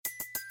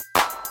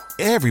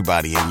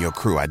Everybody in your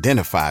crew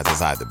identifies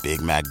as either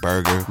Big Mac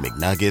Burger,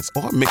 McNuggets,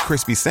 or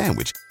McCrispy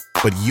Sandwich.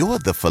 But you're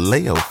the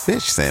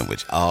Filet-O-Fish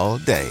Sandwich all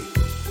day.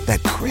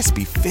 That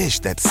crispy fish,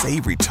 that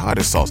savory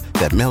tartar sauce,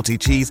 that melty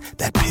cheese,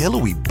 that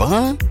pillowy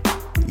bun.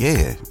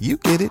 Yeah, you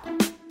get it.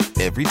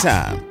 Every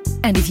time.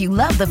 And if you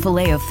love the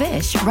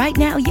Filet-O-Fish, right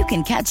now you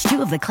can catch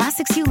two of the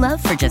classics you love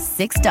for just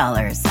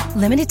 $6.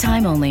 Limited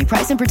time only.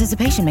 Price and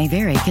participation may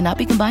vary. Cannot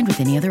be combined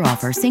with any other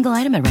offer. Single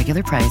item at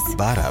regular price.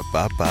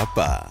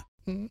 Ba-da-ba-ba-ba.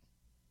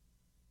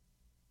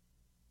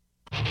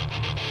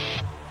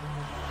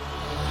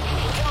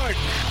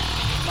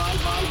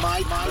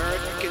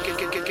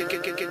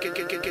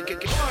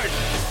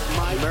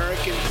 My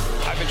American.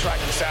 I've been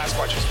tracking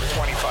Sasquatches for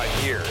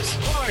 25 years.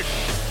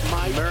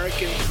 My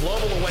American.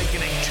 Global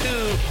awakening to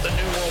the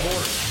New World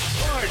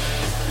Order.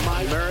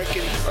 My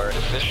American.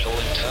 Artificial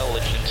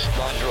intelligence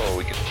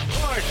android.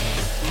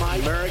 My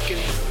American.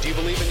 Do you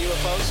believe in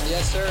UFOs?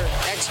 Yes, sir.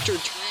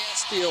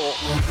 Extraterrestrial.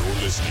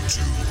 You're listening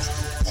to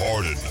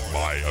Pardon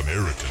My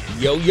American.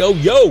 Yo, yo,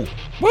 yo.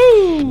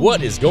 Woo!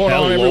 What is going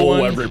on, everyone?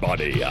 Hello,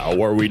 everybody.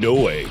 How are we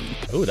doing?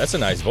 Oh, that's a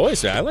nice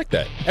voice. I like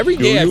that. Every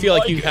day I feel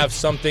like you have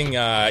something,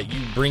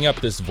 you bring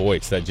up this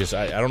voice that just,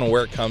 I don't know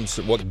where it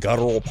comes, what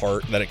guttural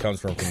part that it comes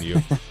from you.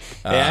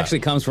 It actually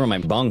comes from my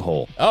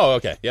bunghole. Oh,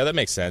 okay. Yeah, that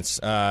makes sense.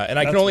 And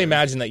I can only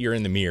imagine that you're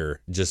in the mirror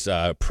just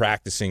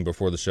practicing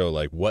before the show,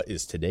 like, what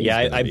is today?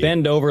 Yeah, I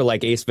bend over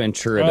like Ace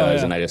Ventura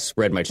does, and I just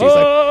spread my cheeks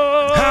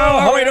like,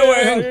 how are we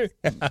doing?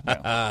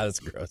 That's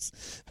gross.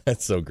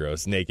 That's so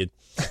gross. Naked.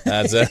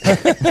 That's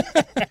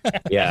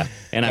yeah,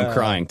 and I'm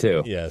crying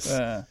too. Yes.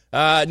 No,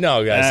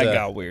 guys. That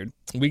got weird.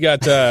 We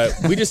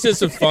just did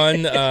some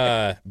fun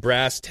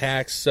brass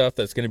tacks stuff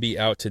that's going to be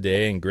out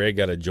today, and Greg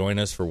got to join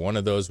us for one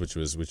of those, which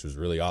was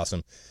really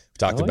awesome. We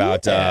talked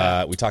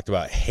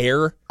about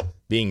hair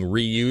being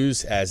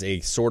reused as a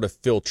sort of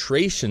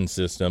filtration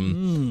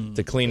system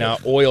to clean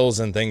out oils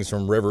and things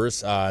from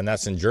rivers, and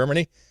that's in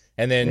Germany.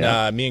 And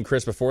then me and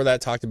Chris before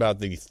that talked about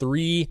the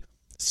 3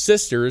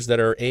 sisters that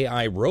are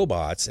AI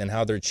robots and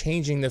how they're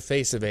changing the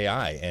face of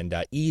AI and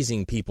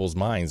easing people's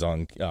minds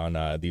on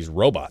these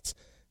robots.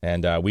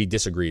 And we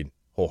disagreed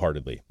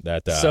wholeheartedly.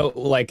 So,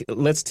 like,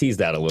 let's tease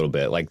that a little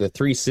bit. Like, the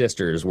 3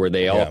 sisters, were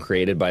they all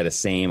created by the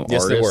same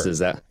Yes, they artist? were. Is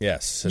that?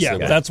 Yes. Yeah,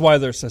 that's why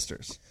they're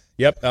sisters.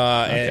 Yep.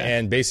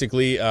 And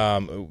basically,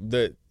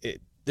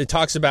 it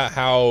talks about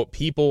how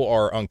people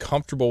are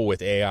uncomfortable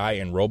with AI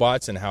and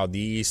robots and how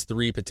these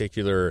 3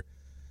 particular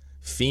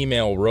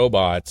female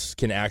robots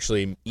can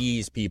actually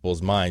ease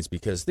people's minds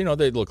because they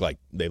look like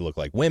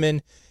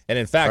women, and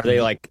in fact,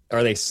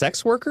 are they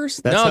sex workers?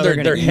 That's no,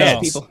 they're heads.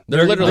 People?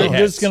 They're literally heads.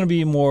 There's going to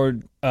be more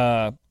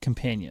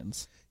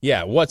companions.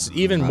 Yeah. What's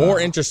even more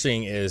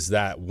interesting is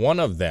that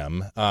one of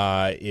them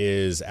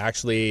is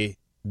actually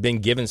been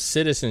given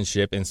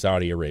citizenship in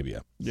Saudi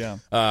Arabia.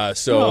 Yeah.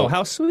 So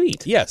how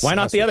sweet. Yes. Why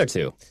not the other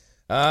 2?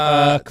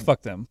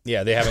 Fuck them.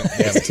 Yeah, they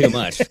haven't too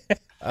much.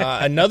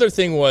 Another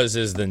thing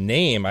is the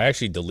name. I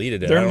actually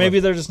deleted it. Maybe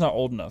they're just not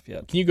old enough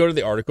yet. Can you go to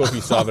the article if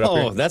you saw it up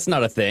here? Oh, that's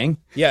not a thing.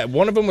 Yeah,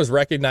 one of them was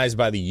recognized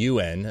by the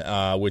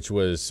UN, which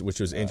was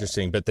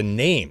interesting. But the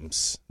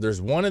names,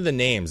 there's one of the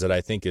names that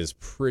I think is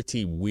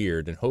pretty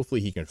weird, and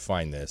hopefully he can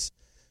find this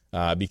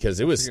because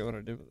it was. I forget what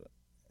I did with it.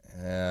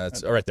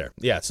 It's right there.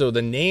 Yeah, so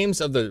the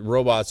names of the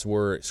robots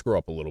were, scroll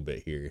up a little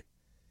bit here.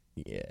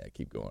 Yeah,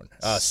 keep going.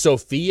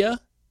 Sophia.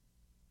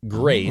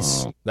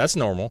 Grace, that's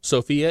normal.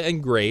 Sophia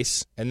and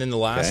Grace, and then the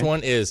last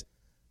one is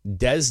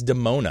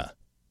Desdemona.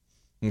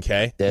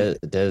 Okay,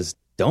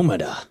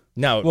 Desdemona.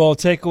 Now, well,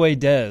 take away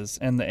Des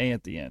and the A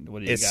at the end. What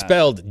do you got? It's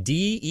spelled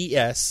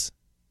DES.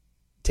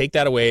 Take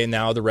that away, and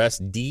now the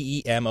rest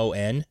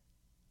DEMONA.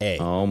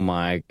 Oh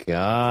my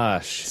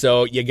gosh!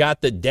 So you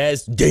got the Des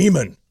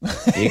Demon.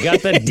 You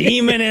got the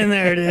demon in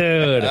there,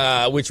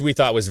 dude. Which we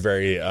thought was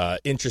very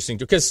interesting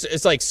because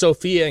it's like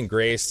Sophia and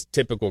Grace,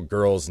 typical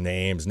girls'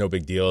 names, no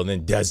big deal, and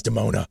then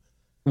Desdemona.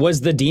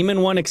 Was the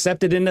demon one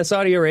accepted into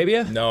Saudi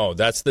Arabia? No,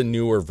 that's the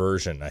newer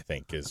version, I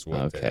think, is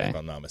what, if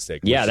I'm not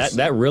mistaken. Yeah,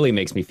 that really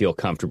makes me feel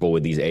comfortable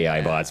with these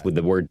AI bots with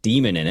the word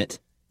demon in it.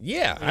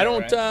 Yeah, I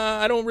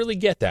don't really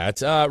get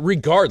that.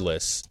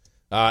 Regardless,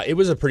 it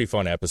was a pretty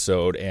fun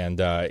episode, and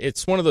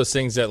it's one of those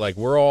things that like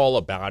we're all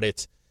about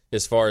it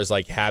as far as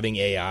like having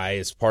AI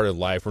as part of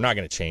life. We're not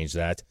going to change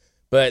that.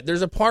 But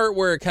there's a part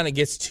where it kind of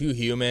gets too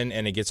human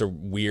and it gets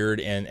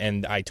weird,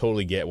 and I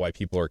totally get why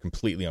people are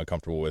completely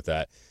uncomfortable with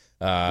that.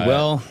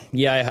 Well,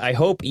 yeah, I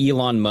hope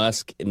Elon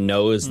Musk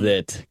knows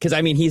that, because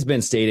I mean, he's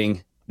been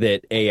stating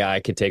that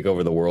AI could take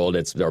over the world.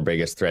 It's our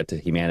biggest threat to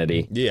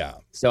humanity. Yeah.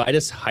 So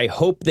I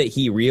hope that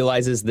he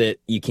realizes that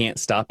you can't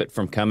stop it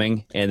from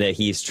coming and that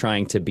he's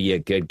trying to be a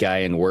good guy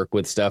and work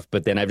with stuff.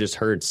 But then I've just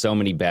heard so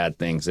many bad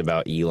things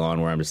about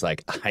Elon where I'm just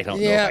like, I don't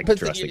know if I can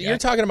trust the guy. You're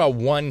talking about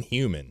one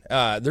human.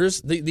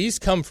 These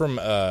come from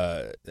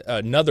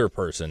another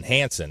person,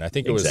 Hansen. I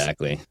think it was.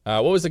 Exactly.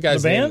 What was the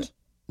guy's name? Band?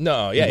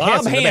 No, yeah,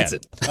 Bob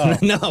Hansen.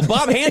 No,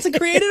 Bob Hansen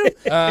created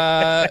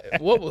it?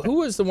 Who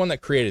was the one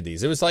that created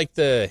these? It was like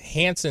the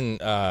Hansen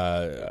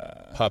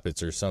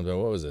puppets or something.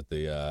 What was it?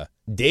 The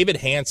David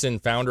Hansen,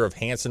 founder of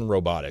Hansen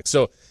Robotics.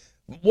 So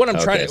what I'm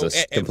trying to... So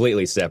it's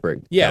completely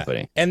separate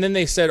company. And then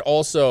they said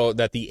also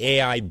that the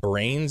AI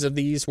brains of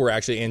these were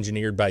actually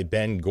engineered by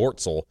Ben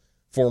Gortzel,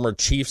 former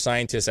chief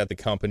scientist at the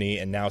company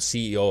and now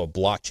CEO of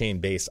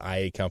blockchain-based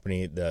IA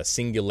company, the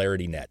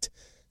Singularity Net.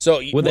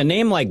 So with a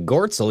name like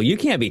Gortzel, you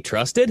can't be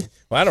trusted.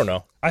 Well, I don't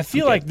know. I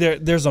feel like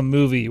there's a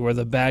movie where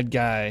the bad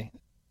guy,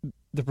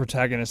 the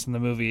protagonist in the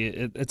movie,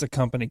 it's a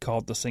company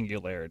called the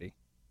Singularity.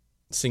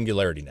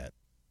 Singularity Net.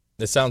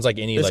 It sounds like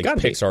any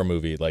Pixar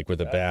movie, like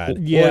with a bad.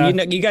 Yeah,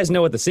 well, you guys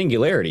know what the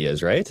singularity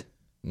is, right?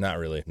 Not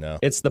really. No.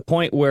 It's the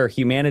point where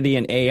humanity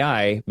and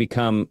AI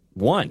become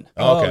one.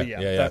 Oh, okay.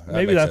 Yeah.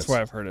 Maybe that's where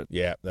I've heard it.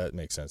 Yeah, that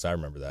makes sense. I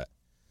remember that.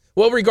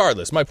 Well,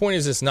 regardless, my point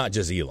is it's not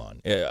just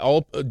Elon.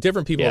 All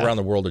different people around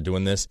the world are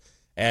doing this,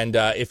 and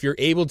if you're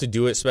able to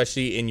do it,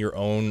 especially in your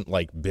own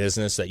like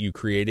business that you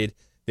created,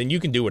 then you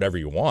can do whatever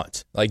you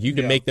want. Like you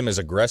can make them as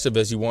aggressive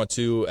as you want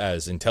to,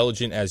 as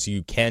intelligent as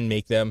you can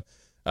make them,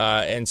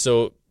 and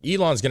so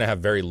Elon's going to have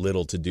very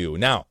little to do.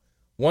 Now,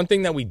 one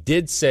thing that we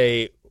did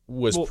say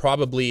was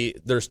probably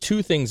there's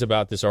two things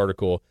about this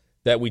article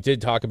that we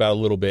did talk about a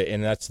little bit,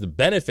 and that's the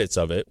benefits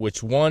of it.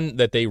 Which one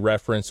that they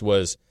referenced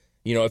was,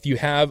 you know, if you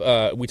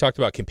have, we talked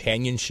about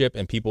companionship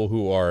and people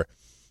who are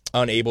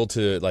unable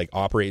to like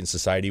operate in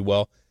society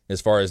well,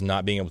 as far as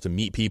not being able to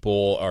meet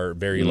people, are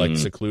very like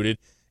secluded.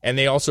 And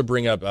they also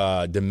bring up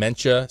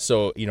dementia.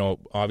 So, you know,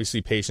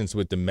 obviously patients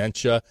with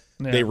dementia,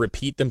 they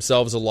repeat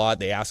themselves a lot.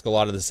 They ask a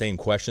lot of the same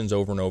questions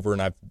over and over.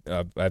 And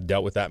I've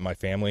dealt with that in my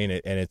family,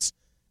 and it's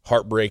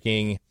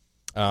heartbreaking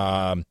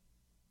and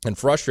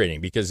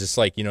frustrating because it's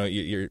like, you know,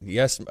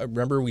 yes,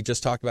 remember we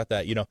just talked about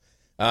that, you know.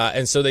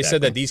 And so they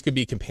said that these could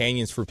be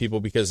companions for people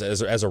because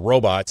as a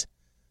robot,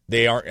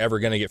 they aren't ever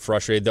going to get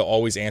frustrated. They'll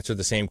always answer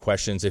the same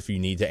questions if you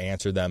need to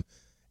answer them.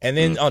 And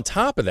then on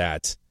top of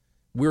that,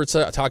 we were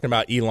talking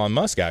about Elon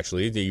Musk,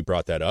 actually, that you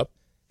brought that up.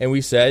 And we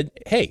said,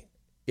 hey,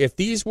 if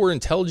these were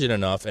intelligent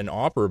enough and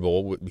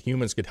operable,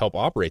 humans could help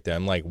operate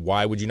them. Like,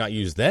 why would you not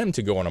use them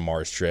to go on a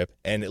Mars trip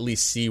and at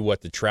least see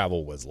what the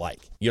travel was like?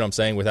 You know what I'm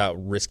saying? Without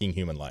risking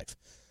human life.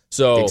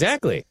 So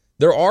exactly,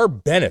 there are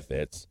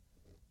benefits.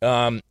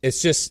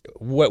 It's just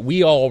what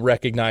we all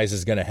recognize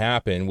is going to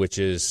happen, which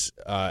is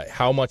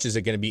how much is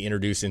it going to be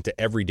introduced into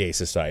everyday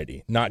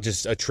society, not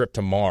just a trip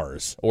to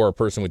Mars or a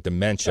person with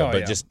dementia,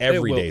 but just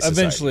everyday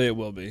society. Eventually it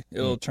will be.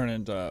 It'll turn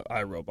into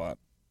iRobot.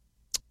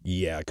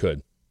 Yeah, it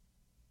could.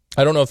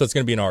 I don't know if that's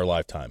going to be in our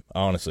lifetime,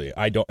 honestly.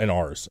 I don't, in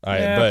ours.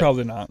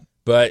 Probably not.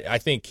 But I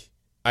think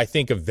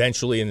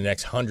eventually in the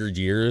next 100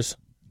 years.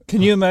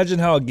 Can you imagine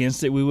how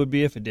against it we would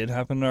be if it did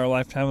happen in our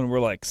lifetime and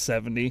we're like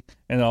 70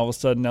 and all of a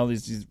sudden now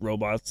these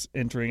robots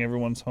entering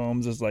everyone's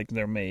homes as like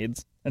their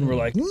maids and we're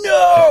like,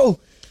 no!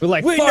 We're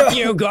like, fuck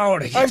you,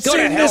 I've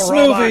seen this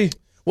movie.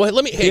 Well,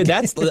 let me...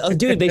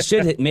 Dude, they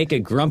should make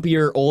a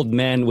grumpier old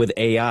man with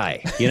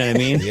AI. You know what I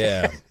mean?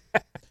 Yeah.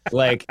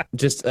 Like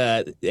just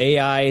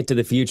AI to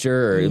the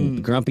future or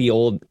grumpy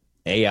old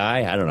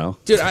AI. I don't know.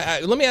 Dude,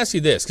 let me ask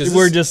you this. Because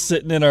we're just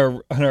sitting in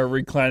our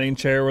reclining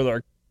chair with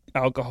our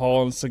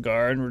alcohol and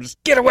cigar and we're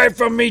just, get away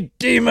from me,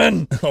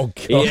 demon. Oh,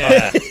 God.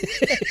 Yeah.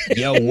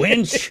 You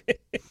winch.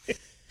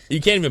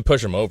 You can't even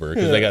push them over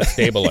because they got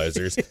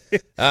stabilizers.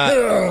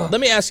 Let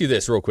me ask you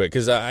this real quick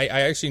because I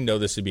actually know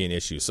this to be an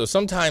issue. So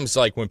sometimes,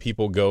 like when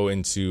people go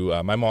into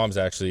my mom's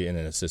actually in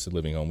an assisted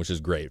living home, which is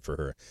great for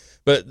her.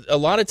 But a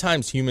lot of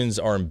times humans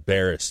are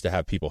embarrassed to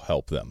have people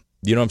help them.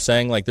 You know what I'm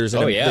saying? Like there's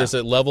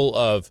a level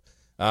of,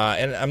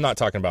 and I'm not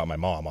talking about my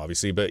mom,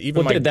 obviously, but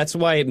even dude, that's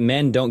why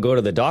men don't go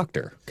to the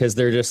doctor because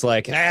they're just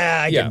like,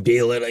 I can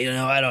deal it. You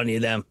know, I don't need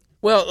them.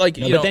 Well, like,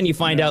 but then you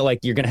find out like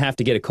you're going to have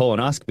to get a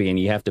colonoscopy and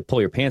you have to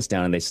pull your pants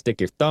down and they stick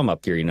your thumb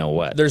up your, you know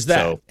what. There's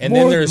that. So, and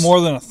then there's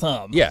more than a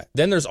thumb. Yeah.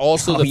 Then there's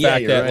also the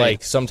fact that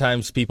like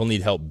sometimes people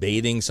need help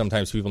bathing.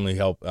 Sometimes people need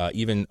help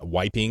even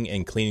wiping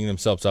and cleaning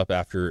themselves up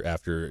after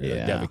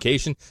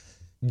defecation.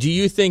 Do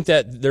you think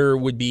that there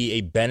would be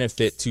a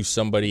benefit to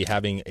somebody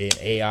having an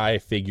AI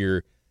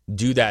figure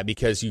do that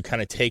because you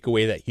kind of take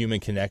away that human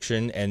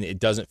connection and it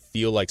doesn't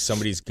feel like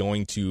somebody's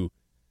going to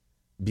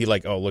be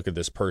like, oh, look at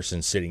this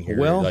person sitting here,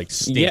 like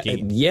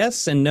stinking.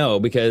 Yes and no,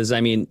 because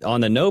I mean,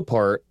 on the no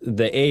part,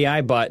 the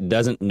AI bot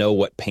doesn't know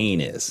what pain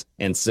is,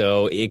 and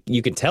so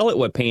you can tell it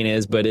what pain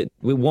is, but it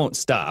won't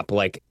stop.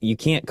 Like you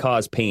can't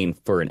cause pain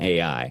for an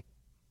AI,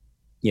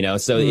 you know.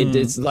 So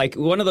it's like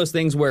one of those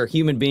things where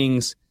human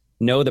beings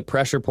know the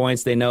pressure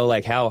points. They know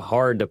like how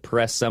hard to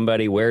press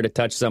somebody, where to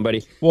touch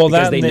somebody,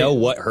 because they know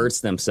what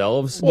hurts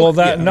themselves. Well,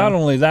 not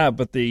only that,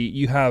 but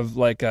you have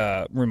like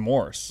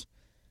remorse.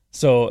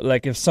 So,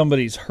 like, if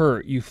somebody's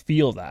hurt, you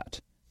feel that.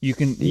 You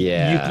can.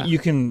 You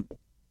can.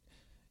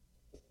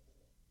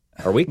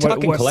 Are we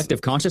talking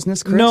collective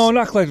consciousness, Chris? No,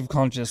 not collective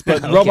consciousness,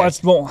 but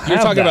robots won't have that.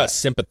 You're talking about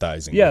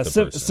sympathizing with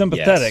the person.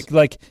 Sympathetic. Yes.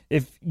 Like,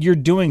 if you're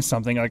doing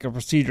something, like a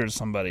procedure to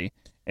somebody,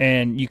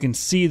 and you can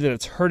see that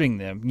it's hurting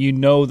them, you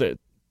know that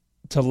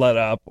to let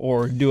up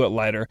or do it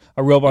lighter.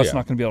 A robot's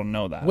not going to be able to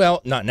know that.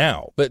 Well, not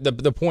now. But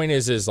the point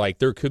is like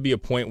there could be a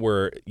point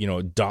where,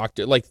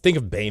 doctor, like think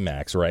of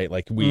Baymax, right?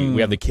 Like we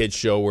have the kids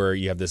show where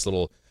you have this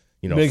little,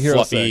 Big Hero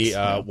fluffy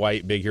 6,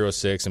 white Big Hero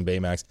 6 and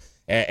Baymax.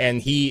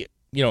 And he,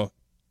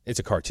 it's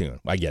a cartoon.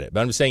 I get it.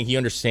 But I'm just saying he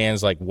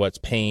understands like what's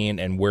pain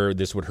and where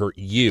this would hurt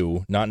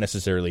you, not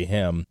necessarily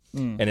him,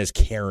 and his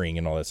caring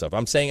and all that stuff.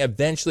 I'm saying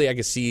eventually I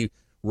could see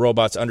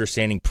robots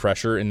understanding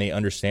pressure, and they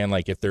understand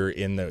like if they're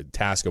in the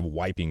task of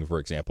wiping, for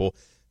example,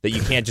 that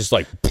you can't just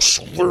like,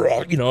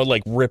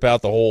 like rip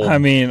out the whole. I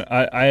mean,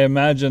 I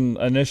imagine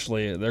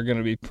initially they're going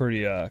to be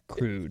pretty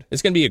crude.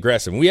 It's going to be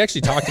aggressive. We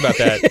actually talked about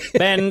that.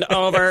 Bend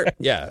over.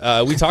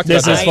 Yeah, we talked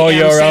This about is that. for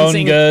your own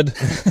good.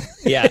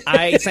 Yeah,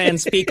 I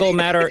sense fecal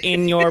matter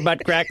in your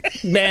butt crack.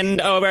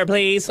 Bend over,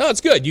 please. No,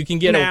 it's good. You can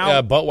get Now.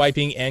 a butt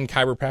wiping and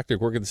chiropractic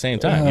work at the same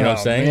time. You know what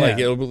I'm saying? man. Like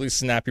it'll really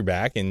snap your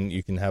back, and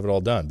you can have it all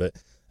done. But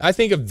I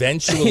think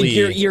eventually,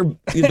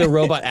 the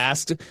robot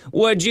asked,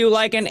 "Would you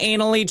like an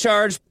anally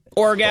charged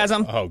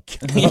orgasm?" oh,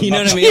 You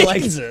know what I mean?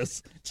 Like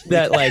Jesus.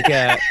 that, like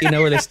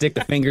where they stick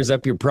the fingers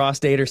up your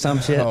prostate or some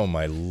shit. oh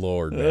my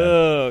Lord, man.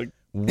 Ugh.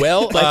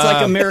 Well, That's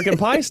like American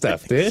Pie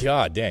stuff, dude.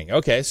 God dang.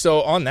 Okay,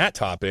 so on that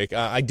topic,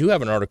 I do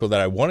have an article that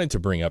I wanted to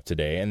bring up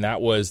today, and that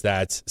was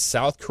that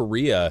South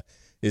Korea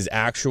is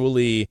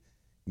actually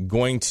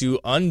going to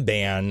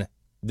unban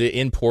the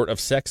import of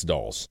sex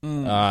dolls.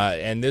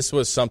 And this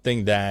was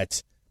something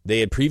that they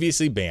had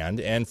previously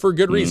banned, and for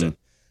good reason.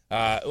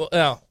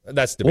 Well,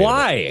 that's debatable.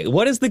 Why?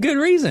 What is the good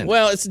reason?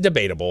 Well, it's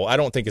debatable. I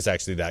don't think it's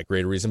actually that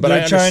great a reason, but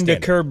They're I trying to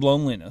understand it. curb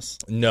loneliness.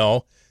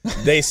 No.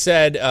 They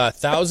said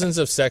thousands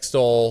of sex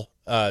dolls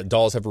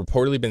have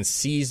reportedly been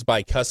seized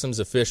by customs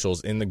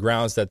officials in the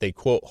grounds that they,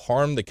 quote,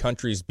 harm the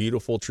country's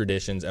beautiful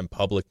traditions and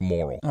public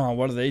moral. Oh,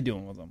 what are they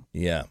doing with them?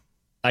 Yeah.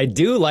 I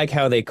do like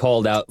how they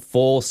called out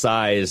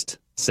full-sized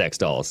sex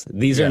dolls.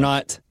 These are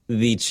not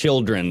the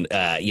children,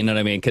 you know what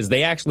I mean? Because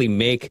they actually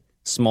make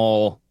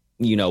small,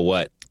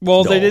 Well,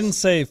 dolls. they didn't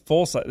say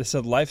full size. They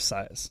said life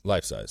size.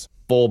 Life size.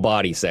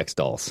 Full-body sex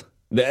dolls.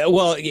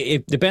 Well,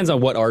 it depends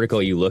on what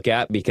article you look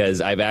at, because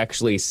I've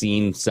actually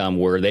seen some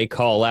where they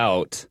call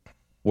out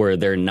where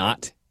they're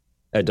not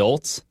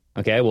adults.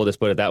 Okay, we'll just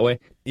put it that way.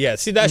 Yeah,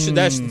 see, that should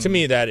to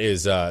me that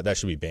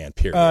should be banned.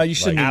 Period. You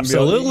shouldn't Like, even be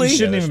able, absolutely. you shouldn't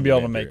Yeah, that even should be be able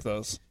to banned, make period.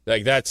 those.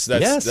 Like that's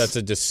Yes.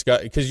 a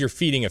disgust because you're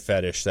feeding a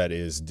fetish that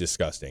is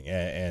disgusting,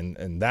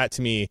 and that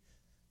to me,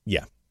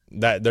 yeah,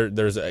 that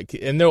there's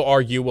and they'll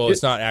argue, well,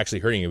 it's not actually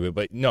hurting you,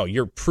 but no,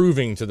 you're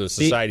proving to the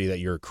society that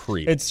you're a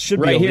creep. It should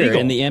Right be here illegal.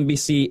 in the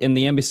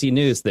NBC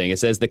News thing, it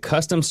says the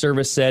Customs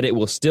Service said it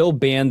will still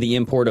ban the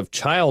import of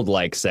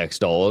childlike sex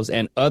dolls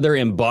and other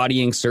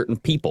embodying certain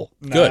people.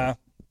 Good.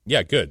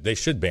 Yeah, good. They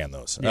should ban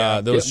those.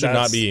 Those should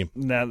not be.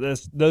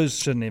 Those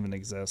shouldn't even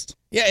exist.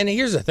 Yeah, and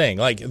here's the thing.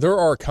 Like, there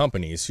are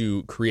companies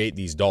who create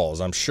these dolls,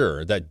 I'm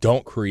sure, that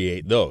don't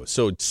create those.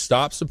 So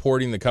stop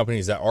supporting the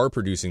companies that are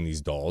producing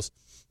these dolls,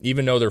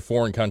 even though they're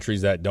foreign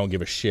countries that don't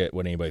give a shit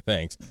what anybody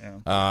thinks.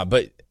 Yeah.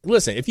 But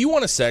listen, if you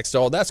want a sex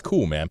doll, that's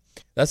cool, man.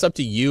 That's up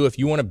to you. If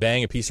you want to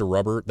bang a piece of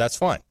rubber, that's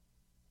fine.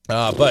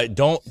 But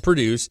don't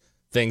produce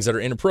things that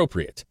are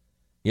inappropriate.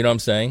 You know what I'm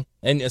saying?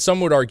 And some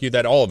would argue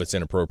that all of it's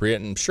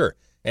inappropriate, and sure.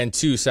 And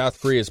to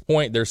South Korea's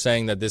point, they're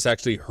saying that this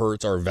actually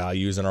hurts our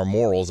values and our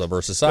morals of our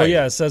Well, society.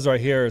 yeah, it says right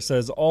here, it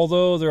says,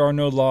 although there are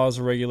no laws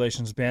or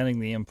regulations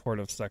banning the import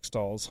of sex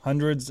dolls,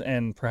 hundreds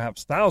and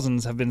perhaps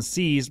thousands have been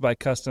seized by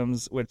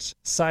customs which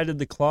cited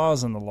the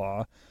clause in the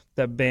law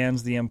that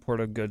bans the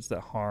import of goods that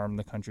harm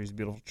the country's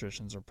beautiful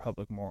traditions or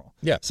public moral.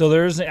 Yeah. So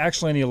there isn't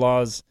actually any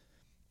laws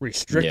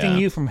restricting Yeah.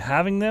 you from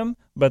having them,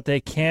 but they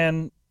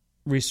can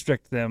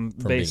restrict them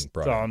From based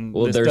being brought on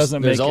Well, this there's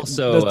doesn't make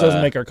also, this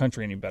doesn't make our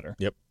country any better.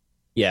 Yep.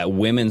 Yeah,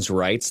 women's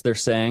rights, they're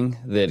saying,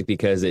 that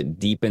because it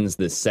deepens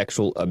the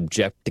sexual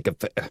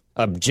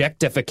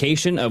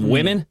objectification of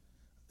women.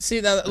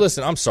 See, now,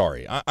 listen, I'm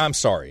sorry. I'm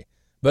sorry.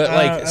 But, I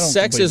like, don't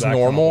sex believe is that kind of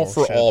normal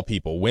for bullshit. all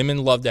people. Women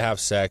love to have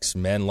sex.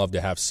 Men love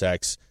to have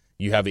sex.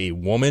 You have a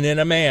woman and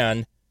a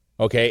man,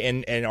 okay?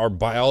 And our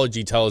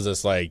biology tells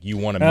us, like, you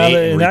want to mate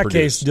and in that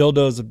reproduce. case,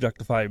 dildos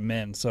objectify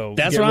men. So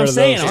That's get what rid I'm of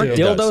saying. those, Aren't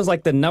too. It does. dildos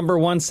like the number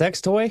one sex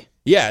toy?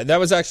 Yeah, that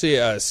was actually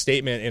a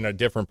statement in a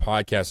different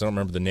podcast. I don't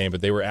remember the name,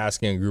 but they were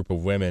asking a group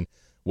of women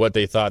what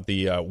they thought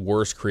the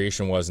worst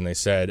creation was, and they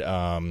said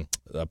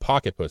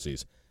pocket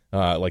pussies,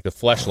 like the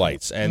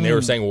fleshlights, and they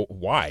were saying, well,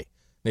 why?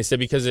 They said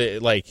because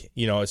it, like,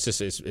 you know, it's just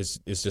it's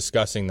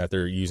disgusting that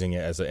they're using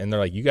it as a, and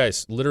they're like, you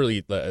guys, literally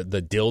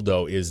the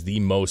dildo is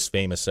the most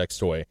famous sex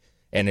toy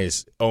and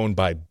is owned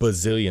by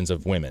bazillions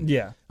of women.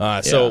 Yeah.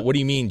 So what do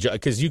you mean?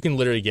 Because you can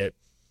literally get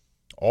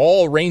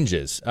all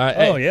ranges.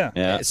 Oh, yeah.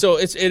 Yeah. So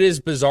it is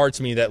bizarre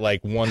to me that,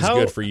 like, one's How-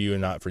 good for you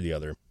and not for the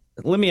other.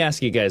 Let me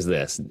ask you guys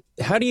this.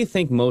 How do you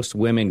think most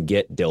women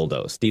get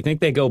dildos? Do you think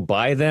they go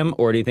buy them,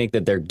 or do you think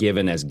that they're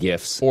given as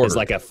gifts? Order. It's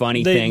like a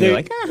funny thing. They're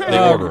like, They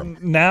order 'em.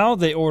 Now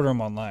they order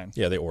them online.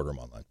 Yeah, they order them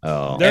online.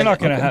 oh. They're not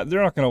going to have.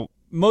 They're not going to.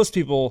 Most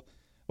people.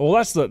 Well,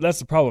 that's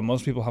the problem.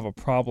 Most people have a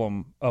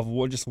problem of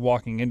just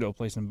walking into a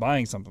place and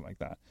buying something like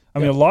that. I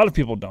mean, a lot of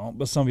people don't,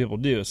 but some people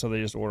do, so they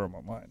just order them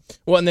online.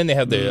 Well, and then they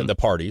have the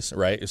parties,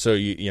 right? So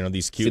you know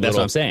these cute. See, that's little,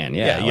 what I'm saying.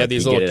 Yeah, you like have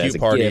these you little get it as cute a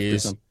gift or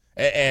parties. something.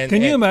 And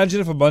Can you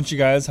imagine if a bunch of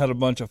guys had a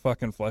bunch of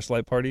fucking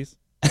fleshlight parties?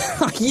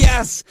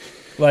 Yes.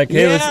 Like,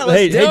 hey, Yeah,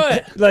 let's do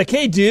it. like,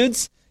 hey,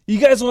 dudes, you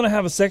guys want to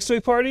have a sex toy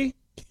party?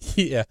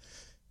 Yeah,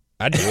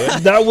 I do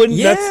it. That wouldn't.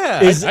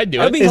 Yeah, I do it.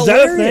 that'd be Is that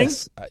a thing?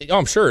 hilarious. Oh,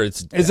 I'm sure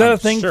it's. Is that I'm a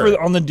thing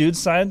sure. on the dude's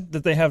side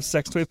that they have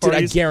sex toy Dude, I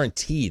parties?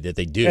 guarantee that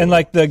they do. And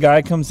like the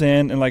guy comes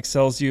in and like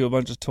sells you a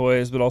bunch of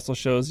toys, but also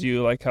shows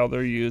you like how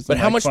they're used. But and,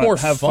 how like, much fun, more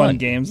have fun? fun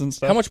games and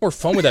stuff? How much more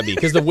fun would that be?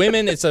 Because the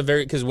women,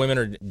 because women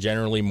are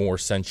generally more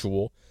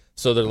sensual.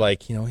 So they're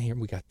like, you know, here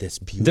we got this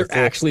beautiful.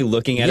 They're actually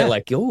looking at Yeah. it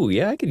like, oh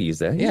yeah, I could use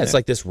that. Yeah, it's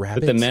like this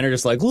rabbit. But the men are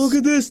just like, look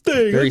at this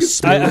thing. Very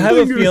I have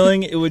a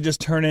feeling it would just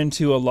turn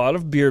into a lot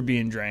of beer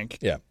being drank.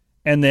 Yeah.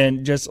 And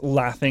then just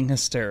laughing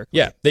hysterically.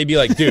 Yeah, they'd be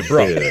like, dude,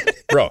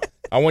 bro,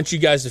 I want you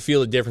guys to feel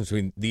the difference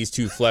between these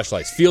two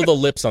fleshlights. Feel the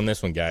lips on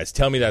this one, guys.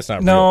 Tell me that's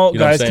not No, real. You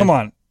know what I'm guys, saying? come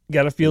on. You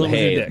got to feel it with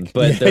your Hey, dick.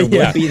 but there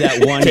would be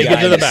that one Take it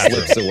guy to the that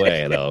bathroom. slips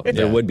away, though.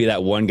 There would be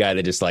that one guy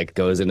that just like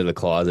goes into the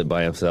closet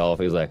by himself.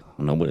 He's like,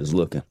 nobody's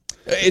looking.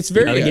 It's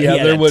very. Yeah, Yeah, he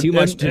there had would. too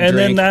much to and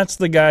then drink. that's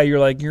the guy you're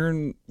like,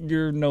 you're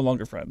no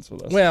longer friends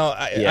with us. Well,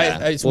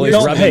 it's well, weird. he's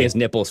Don't- rubbing hey. his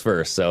nipples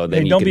first, so then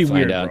Hey, you don't can be find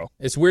weird, out. bro.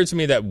 It's weird to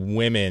me that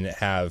women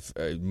have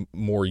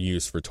more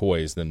use for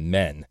toys than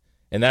men,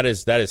 and that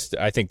is.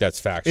 I think that's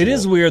factual. It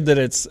is weird that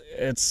it's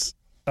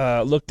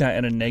looked at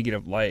in a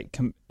negative light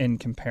in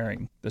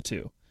comparing the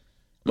two.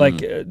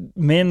 Like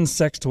men's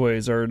sex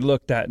toys are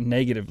looked at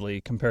negatively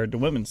compared to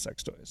women's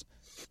sex toys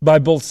by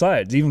both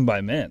sides, even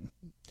by men.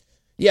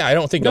 Yeah, I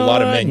don't think a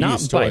lot of men not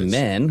use by toys.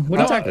 men. What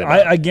are you talking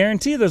about? I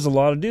guarantee there's a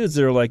lot of dudes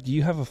that are like, "Do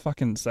you have a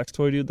fucking sex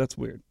toy, dude? That's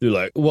weird." They're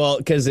like, well,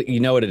 because you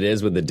know what it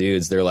is with the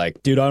dudes. They're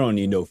like, dude, I don't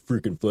need no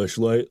freaking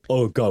fleshlight.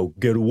 I'll go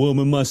get a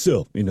woman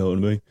myself. You know what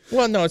I mean?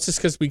 Well, no, it's just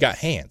because we got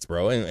hands,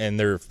 bro, and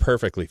they're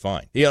perfectly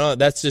fine. You know,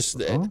 that's just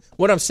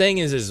what I'm saying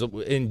is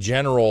in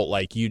general,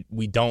 like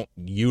we don't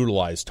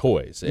utilize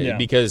toys Yeah.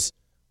 because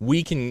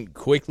we can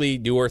quickly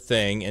do our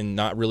thing and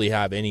not really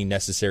have any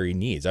necessary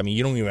needs. I mean,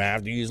 you don't even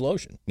have to use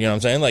lotion. You know what I'm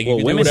saying? Like, you Well,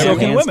 can do women whatever. have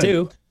hands women.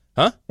 too.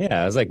 Huh?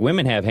 Yeah, I was like,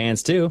 women have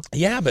hands too.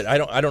 Yeah, but I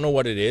don't know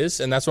what it is,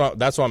 and that's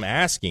what I'm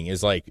asking.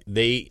 Is like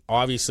they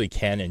obviously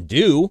can and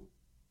do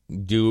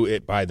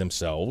it by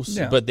themselves,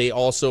 Yeah. but they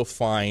also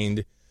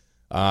find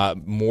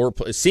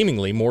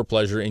seemingly more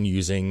pleasure in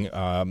using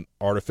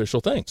artificial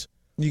things.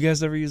 You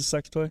guys ever use a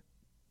sex toy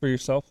for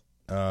yourself?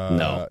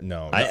 No.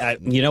 No. I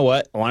you know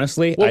what?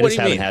 Honestly, Well, I what just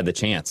do you haven't mean? had the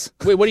chance.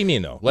 Wait, what do you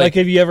mean though? Like,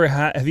 have you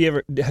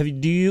ever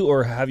do you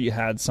or have you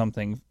had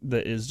something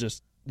that is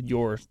just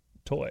your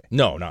toy?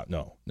 No.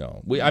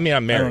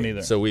 I'm married,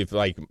 either. so we've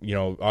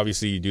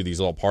obviously you do these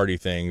little party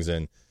things,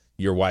 and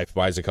your wife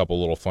buys a couple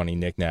little funny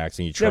knickknacks,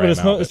 and you try Yeah, but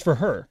them out. it's for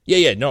her.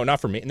 Yeah, no,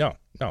 not for me. No,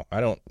 I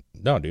don't.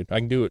 No, dude, I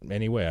can do it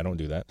anyway. I don't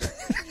do that.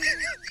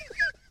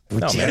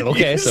 No, man.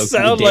 Okay, so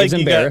sound Dave's like you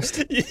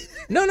embarrassed.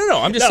 No.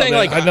 I'm just No, saying, man,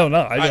 like, I don't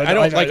know. I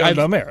don't like.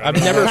 I'm married. I've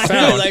never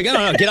found. like,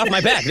 no, get off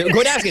my back.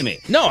 Quit asking me.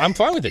 No, I'm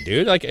fine with it,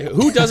 dude. Like,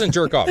 who doesn't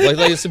jerk off? Like,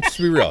 let's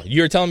be real.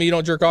 You're telling me you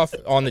don't jerk off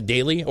on the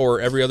daily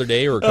or every other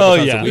day or a couple Oh,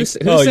 times yeah. a Who, week?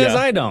 who says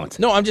I don't?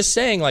 No, I'm just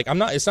saying, like, I'm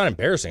not. It's not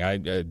embarrassing.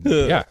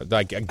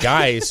 Like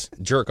guys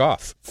jerk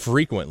off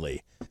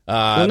frequently.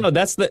 Well, no,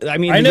 that's the. I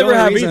mean, I the never only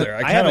have reason either. I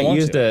kinda haven't want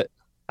used to. it.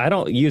 I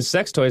don't use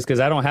sex toys because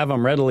I don't have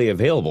them readily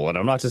available, and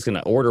I'm not just going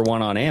to order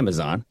one on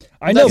Amazon.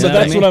 I know, You but know what I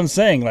that's mean? what I'm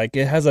saying. Like,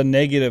 it has a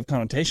negative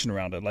connotation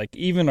around it. Like,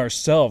 even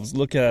ourselves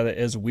look at it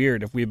as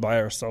weird if we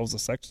buy ourselves a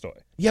sex toy.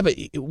 Yeah, but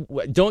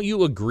don't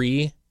you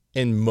agree?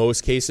 In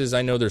most cases,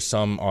 I know there's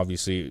some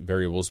obviously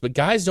variables, but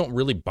guys don't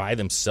really buy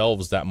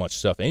themselves that much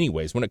stuff,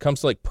 anyways. When it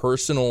comes to like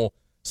personal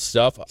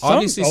stuff,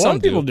 obviously a lot some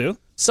of people do.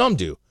 Some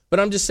do. But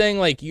I'm just saying,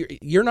 like,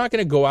 you're not going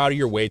to go out of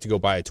your way to go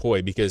buy a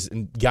toy because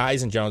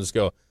guys in general just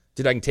go,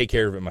 dude, I can take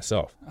care of it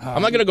myself.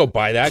 I'm not going to go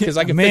buy that because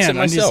I can fix it I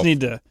myself. just need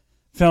to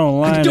fill a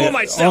line. can do it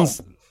myself.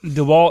 On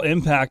DeWalt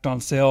Impact on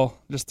sale.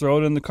 Just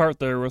throw it in the cart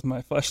there with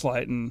my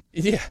fleshlight and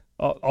Yeah.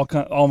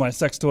 all my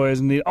sex toys.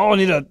 And I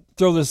need to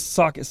throw this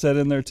socket set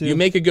in there too. You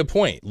make a good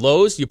point.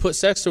 Lowe's, you put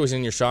sex toys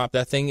in your shop,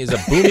 that thing is a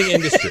booming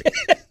industry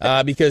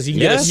because you can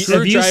get a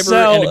screwdriver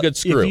and a good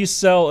screw. If you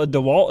sell a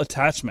DeWalt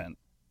attachment,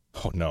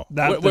 Oh, no.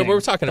 That We're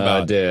thing. talking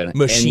about dude.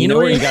 machinery. And you know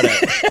where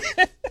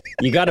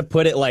you gotta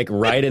put it like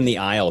right in the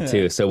aisle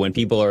too. So when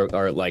people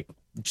are like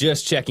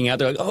just checking out,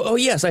 they're like, oh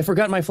yes, I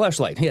forgot my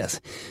flashlight. Yes,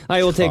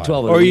 I will take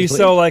 12 of or them, you please.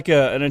 sell like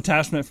an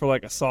attachment for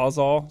like a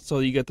Sawzall, so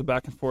you get the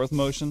back and forth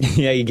motion.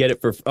 Yeah, you get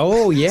it for.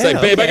 Oh yeah. It's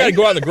like, babe, I okay. got to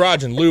go out in the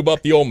garage and lube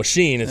up the old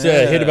machine. It's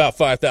hit about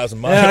 5,000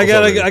 miles. Yeah, I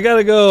already.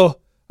 gotta go.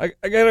 I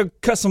gotta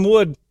cut some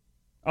wood.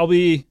 I'll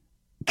be.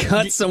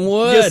 cut some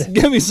wood. Just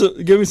give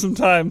me some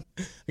time.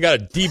 I got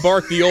to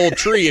debark the old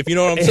tree, if you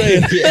know what I'm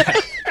saying. Yeah.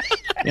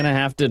 Gonna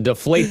have to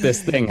deflate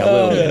this thing a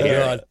little bit here.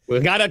 God. We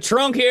got a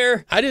trunk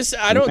here. I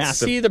don't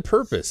Massive. see the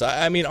purpose.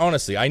 I mean,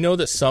 honestly, I know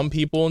that some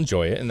people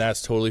enjoy it, and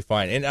that's totally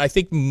fine. And I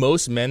think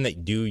most men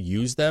that do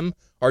use them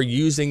are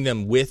using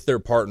them with their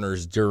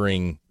partners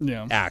during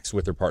acts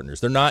with their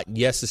partners. They're not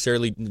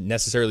necessarily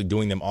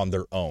doing them on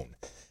their own.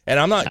 And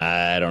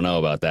I don't know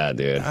about that,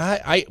 dude.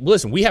 I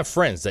listen, we have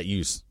friends that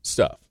use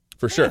stuff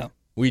for sure. Yeah.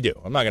 We do.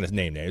 I'm not going to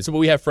name names, but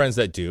we have friends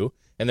that do,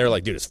 and they're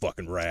like, dude, it's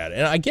fucking rad.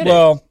 And I get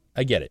it.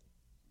 I get it.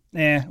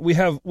 We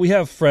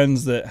have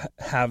friends that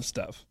have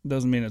stuff.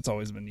 Doesn't mean it's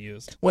always been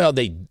used. Well,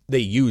 they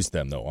use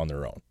them though on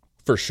their own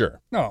for sure.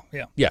 Oh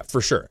yeah, yeah,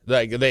 for sure.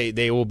 Like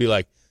they will be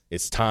like,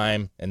 it's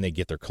time, and they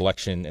get their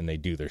collection and they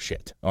do their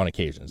shit on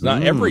occasions.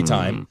 Not every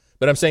time,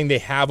 but I'm saying they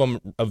have them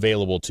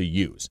available to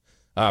use.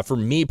 For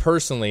me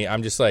personally,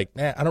 I'm just like,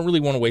 I don't really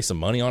want to waste some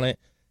money on it.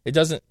 It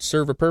doesn't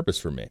serve a purpose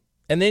for me.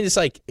 And then it's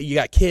like, you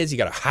got kids, you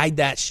got to hide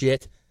that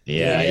shit.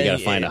 Yeah, you got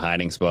to find a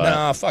hiding spot.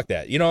 Nah, fuck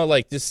that.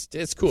 Like,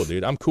 it's cool,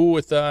 dude. I'm cool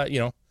with,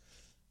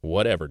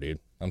 whatever, dude.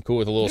 I'm cool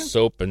with a little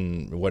soap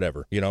and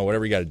whatever.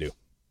 Whatever you got to do.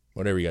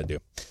 Whatever you got to do.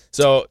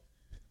 So,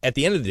 at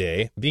the end of the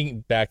day,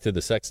 being back to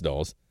the sex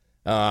dolls,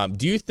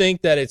 do you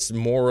think that it's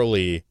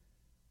morally,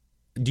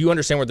 do you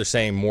understand what they're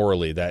saying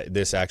morally, that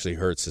this actually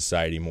hurts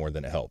society more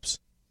than it helps?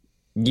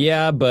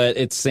 Yeah, but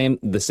it's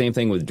the same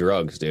thing with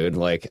drugs, dude.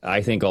 Like,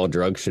 I think all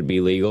drugs should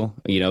be legal.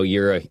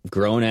 You're a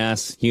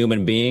grown-ass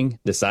human being.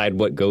 Decide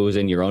what goes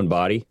in your own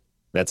body.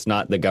 That's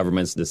not the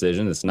government's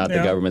decision. It's not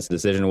the government's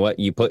decision what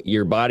you put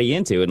your body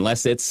into,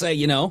 unless it's,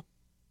 it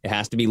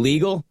has to be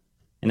legal,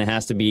 and it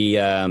has to be,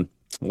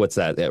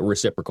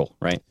 reciprocal,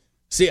 right?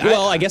 See,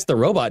 I guess the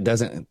robot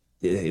doesn't,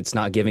 it's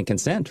not giving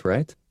consent,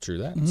 right? True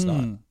that. It's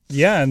not.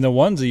 Yeah, and the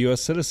one's a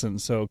U.S. citizen,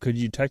 so could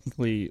you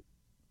technically...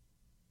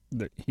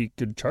 that he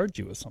could charge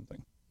you with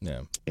something.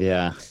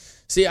 Yeah.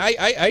 See,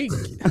 I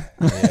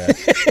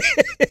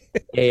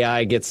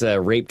AI gets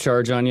a rape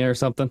charge on you or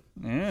something.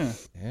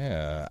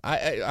 Yeah.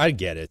 I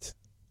get it.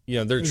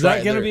 Is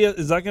that going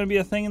to be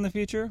a thing in the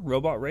future?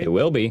 Robot rape? It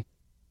will be.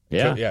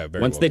 Yeah.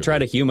 Once they try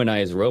to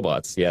humanize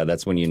robots,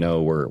 that's when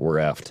we're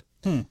effed.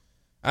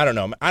 I don't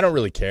know. I don't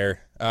really care.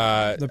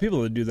 The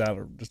people that do that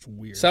are just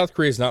weird. South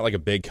Korea is not like a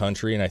big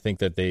country, and I think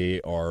that they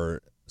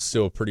are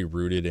still pretty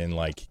rooted in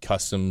like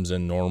customs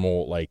and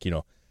normal,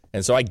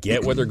 and so I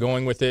get where they're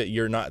going with it.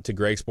 You're not, to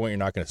Greg's point, you're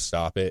not going to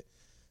stop it,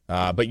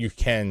 but you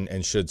can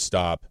and should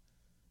stop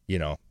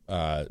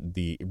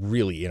the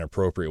really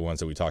inappropriate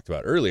ones that we talked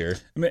about earlier.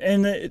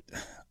 I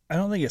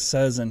don't think it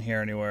says in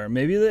here anywhere.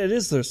 Maybe it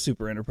is those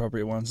super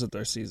inappropriate ones that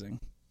they're seizing.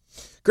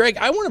 Greg,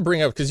 I want to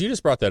bring up, because you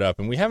just brought that up,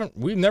 and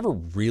we've never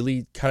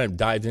really kind of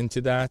dived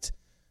into that.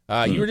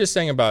 You were just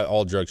saying about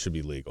all drugs should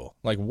be legal.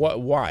 Like,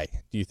 why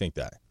do you think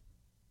that?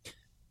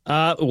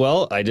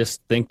 Well, I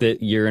just think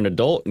that you're an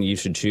adult and you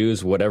should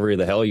choose whatever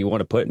the hell you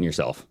want to put in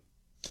yourself.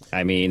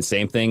 I mean,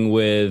 same thing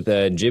with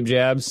jib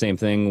jabs, same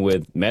thing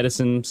with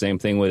medicine, same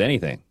thing with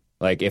anything.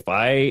 Like, if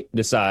I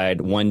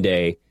decide one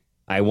day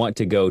I want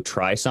to go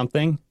try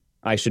something,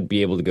 I should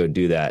be able to go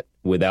do that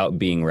without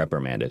being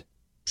reprimanded.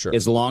 Sure.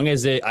 As long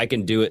as I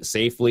can do it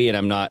safely, and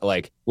I'm not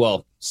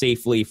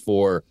safely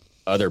for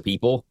other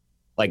people.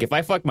 Like, if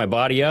I fuck my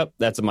body up,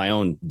 that's my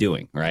own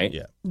doing, right?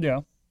 Yeah.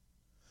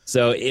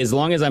 So as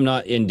long as I'm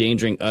not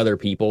endangering other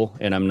people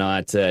and I'm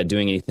not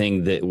doing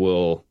anything that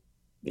will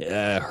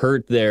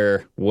hurt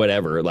their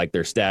whatever, like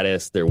their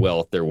status, their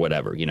wealth, their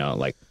whatever,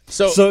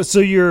 So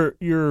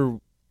you're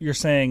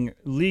saying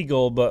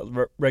legal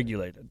but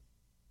regulated?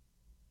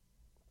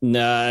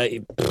 Nah,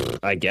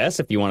 I guess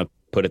if you want to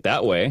put it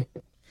that way.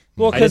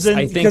 Well, I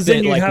think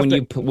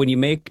that when you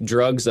make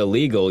drugs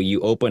illegal,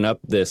 you open up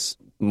this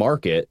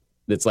market.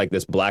 That's like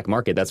this black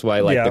market. That's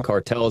why the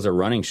cartels are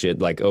running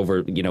shit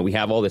over, we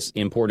have all this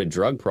imported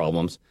drug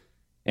problems.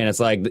 And it's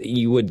like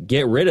you would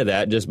get rid of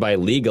that just by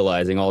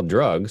legalizing all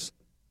drugs.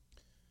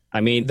 I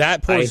mean,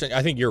 that portion,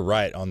 I think you're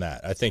right on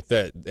that. I think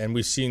that, and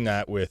we've seen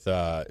that with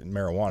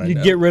marijuana. You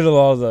get rid of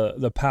all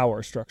the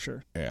power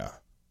structure. Yeah.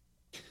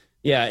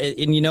 Yeah.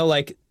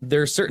 And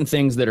there are certain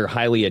things that are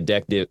highly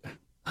addictive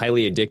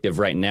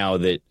right now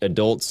that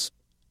adults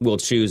will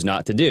choose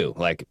not to do,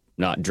 like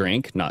not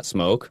drink, not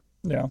smoke.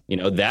 Yeah.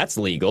 That's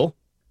legal.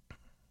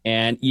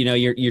 And,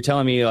 you're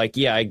telling me I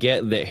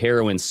get that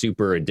heroin's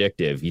super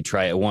addictive. You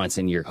try it once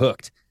and you're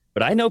hooked.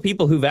 But I know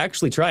people who've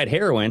actually tried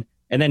heroin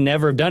and then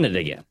never have done it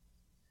again.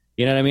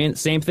 You know what I mean?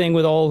 Same thing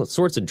with all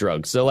sorts of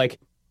drugs. So,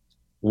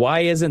 why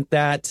isn't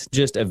that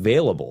just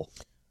available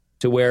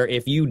to where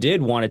if you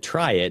did want to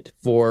try it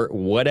for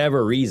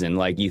whatever reason,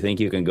 like you think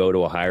you can go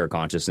to a higher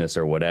consciousness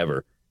or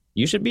whatever,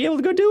 you should be able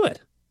to go do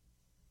it.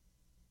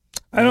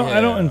 I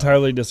don't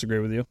entirely disagree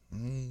with you.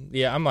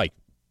 Yeah, I'm like,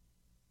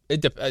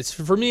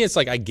 for me, it's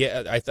like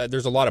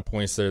there's a lot of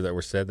points there that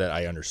were said that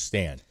I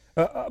understand.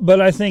 But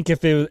I think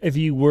if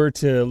you were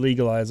to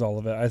legalize all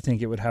of it, I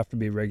think it would have to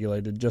be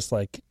regulated, just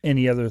like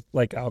any other,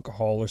 like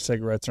alcohol or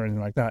cigarettes or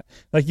anything like that.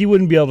 Like, you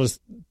wouldn't be able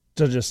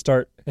to just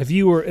start if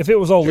it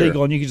was all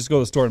legal and you could just go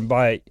to the store and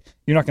buy it.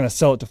 You're not going to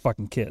sell it to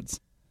fucking kids.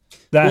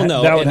 That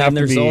would have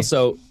to be. There's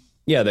also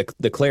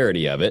the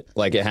clarity of it.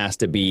 Like, it has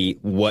to be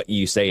what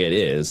you say it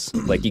is.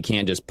 Like, you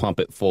can't just pump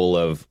it full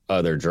of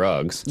other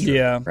drugs.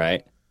 Yeah.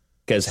 Right.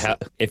 Because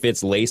if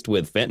it's laced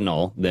with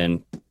fentanyl,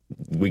 then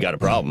we got a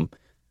problem.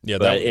 Yeah,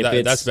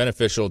 that's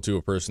beneficial to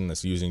a person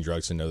that's using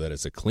drugs to know that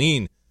it's a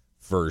clean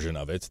version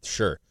of it,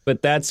 sure.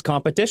 But that's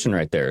competition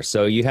right there.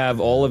 So you have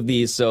all of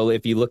these. So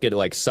if you look at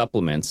like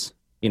supplements,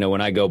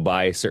 when I go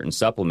buy certain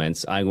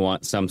supplements, I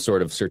want some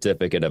sort of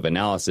certificate of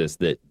analysis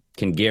that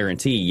can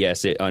guarantee,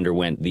 yes, it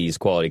underwent these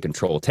quality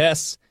control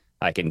tests.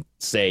 I can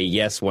say,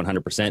 yes,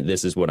 100%,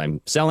 this is what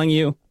I'm selling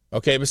you.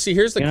 Okay, but see,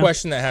 here's the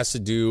question that has to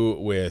do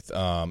with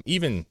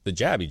even the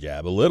jabby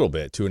jab a little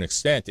bit to an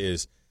extent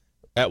is,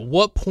 at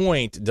what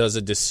point does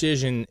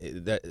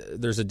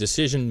there's a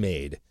decision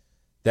made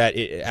that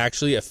it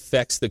actually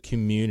affects the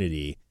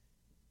community,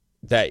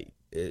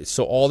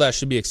 so all that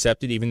should be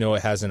accepted even though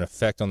it has an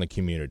effect on the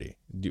community?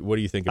 What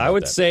do you think about that? I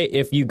would say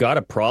if you got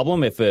a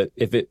problem, if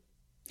it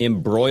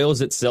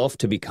embroils itself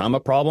to become a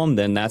problem,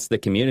 then that's the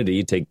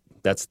community.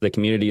 That's the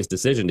community's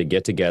decision to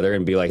get together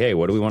and be like, hey,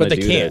 what do we want to do?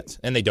 But they can't,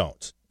 and they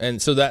don't.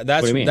 And so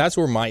that's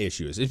where my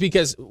issue is. It's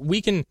because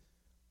we can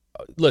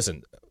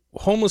listen,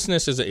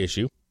 homelessness is an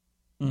issue.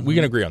 Mm-hmm. We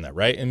can agree on that,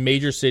 right? In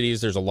major cities,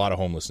 there's a lot of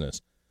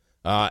homelessness.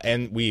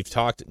 And we've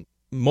talked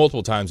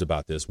multiple times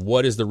about this.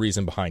 What is the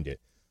reason behind it?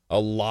 A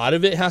lot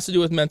of it has to do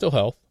with mental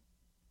health.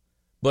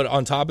 But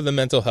on top of the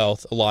mental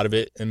health, a lot of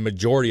it, and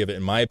majority of it,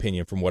 in my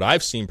opinion, from what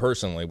I've seen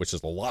personally, which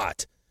is a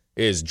lot,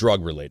 is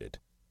drug-related.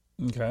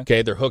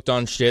 Okay, they're hooked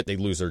on shit. They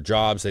lose their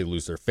jobs. They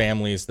lose their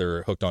families.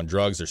 They're hooked on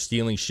drugs. They're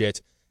stealing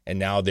shit. And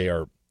now they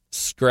are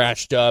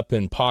scratched up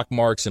and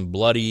pockmarks and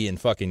bloody and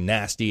fucking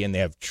nasty, and they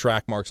have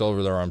track marks all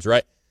over their arms,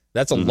 right?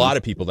 That's a lot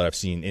of people that I've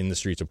seen in the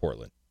streets of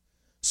Portland.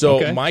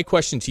 So my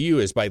question to you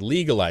is, by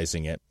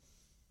legalizing it,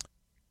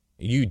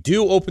 you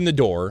do open the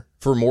door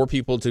for more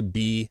people to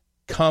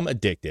become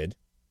addicted,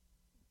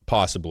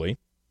 possibly.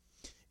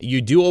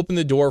 You do open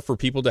the door for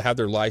people to have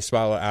their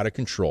lifestyle out of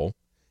control.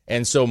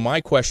 And so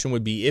my question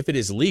would be, if it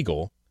is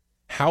legal,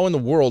 how in the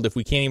world, if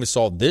we can't even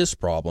solve this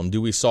problem,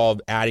 do we solve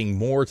adding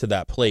more to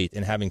that plate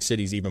and having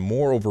cities even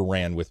more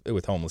overran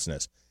with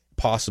homelessness?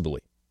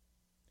 Possibly.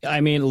 I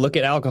mean, look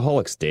at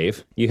alcoholics,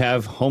 Dave. You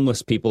have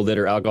homeless people that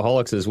are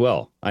alcoholics as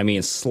well. I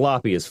mean,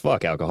 sloppy as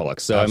fuck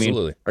alcoholics. So,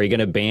 Absolutely. I mean, are you going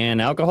to ban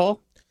alcohol?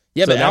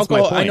 Yeah, so but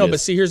alcohol, I know, but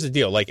see, here's the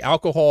deal. Like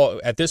alcohol,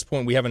 at this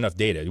point, we have enough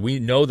data. We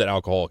know that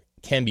alcohol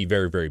can be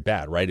very, very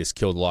bad, right? It's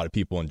killed a lot of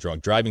people in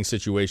drunk driving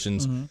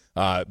situations.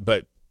 Mm-hmm.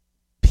 But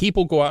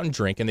people go out and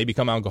drink and they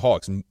become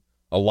alcoholics.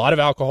 A lot of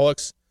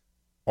alcoholics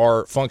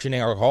are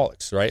functioning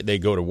alcoholics, right? They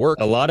go to work.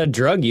 A lot of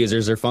drug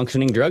users are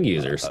functioning drug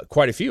users.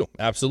 Quite a few,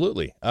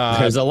 absolutely.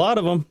 There's a lot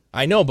of them.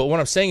 I know, but what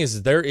I'm saying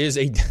is there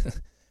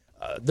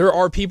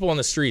are people on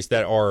the streets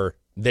that are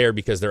there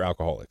because they're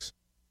alcoholics.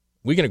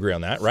 We can agree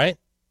on that, right?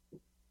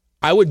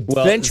 I would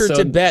venture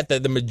to bet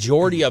that the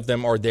majority of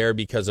them are there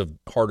because of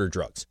harder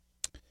drugs.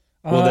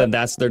 Well, then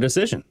that's their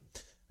decision.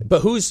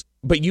 But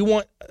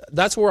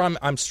that's where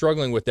I'm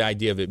struggling with the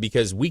idea of it,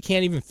 because we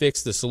can't even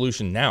fix the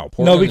solution now.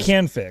 No, we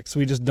can fix.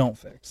 We just don't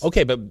fix.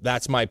 Okay, but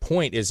that's my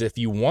point, is if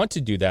you want to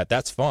do that,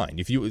 that's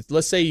fine.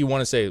 Let's say you want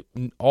to say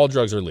all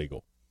drugs are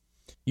legal.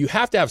 You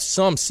have to have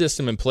some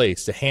system in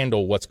place to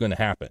handle what's going to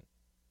happen.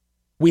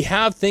 We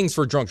have things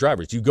for drunk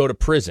drivers. You go to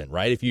prison,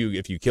 right? If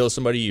you kill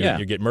somebody,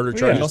 you get murder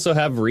charges. You also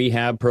have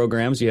rehab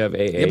programs. You have AA.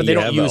 Yeah, but they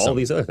don't use all them.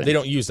 These other things. They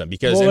don't use them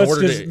because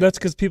that's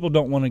because people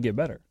don't want to get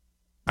better.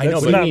 I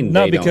know, but but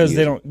not because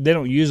they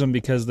don't use them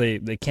because they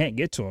can't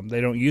get to them.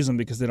 They don't use them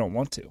because they don't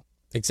want to.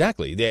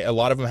 Exactly. A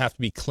lot of them have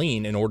to be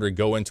clean in order to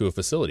go into a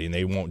facility, and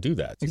they won't do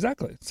that.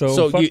 Exactly.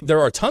 There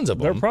are tons of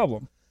them. They're a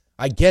problem.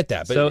 I get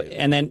that. But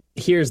and then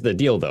here's the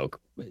deal, though.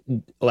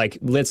 Like,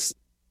 let's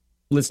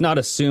not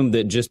assume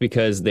that just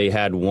because they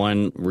had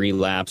one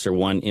relapse or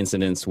one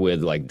incidence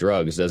with like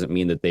drugs doesn't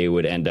mean that they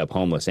would end up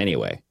homeless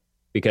anyway,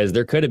 because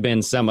there could have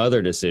been some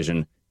other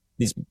decision.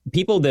 These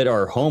people that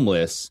are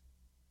homeless,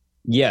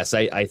 yes,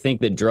 I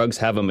think that drugs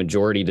have a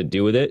majority to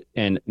do with it,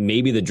 and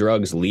maybe the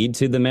drugs lead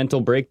to the mental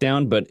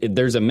breakdown, but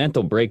there's a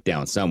mental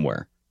breakdown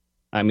somewhere.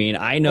 I mean,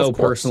 I know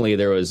personally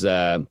there was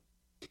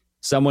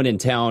someone in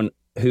town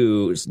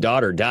whose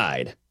daughter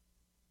died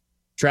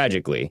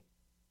tragically,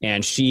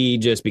 and she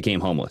just became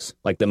homeless.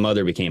 Like, the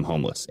mother became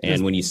homeless.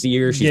 And when you see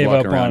her, she's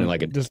walking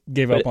around just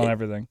gave up on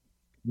everything.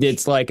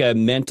 It's like a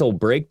mental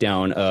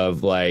breakdown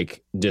of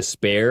like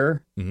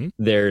despair. Mm-hmm.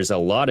 There's a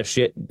lot of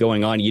shit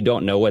going on. You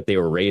don't know what they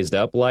were raised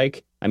up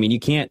like. I mean, you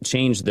can't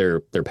change their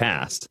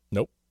past.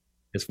 Nope.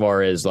 As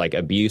far as like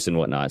abuse and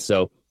whatnot.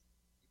 So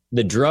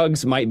the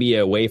drugs might be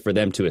a way for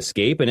them to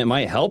escape, and it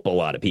might help a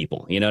lot of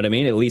people. You know what I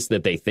mean? At least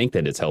that they think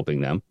that it's helping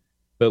them.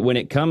 But when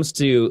it comes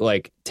to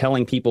like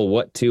telling people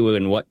what to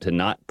and what to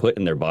not put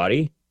in their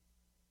body,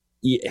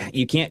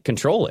 you can't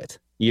control it.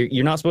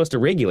 You're not supposed to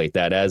regulate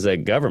that as a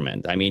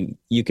government. I mean,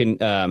 you can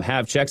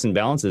have checks and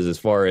balances as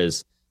far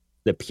as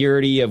the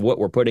purity of what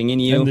we're putting in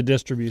you. And the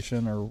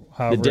distribution or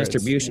however. The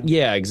distribution.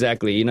 Yeah,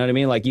 exactly. You know what I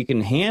mean? Like, you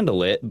can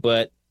handle it,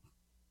 but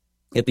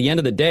at the end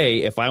of the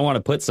day, if I want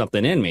to put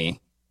something in me,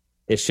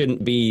 it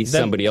shouldn't be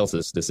somebody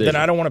else's decision.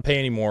 Then I don't want to pay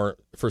any more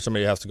for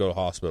somebody who has to go to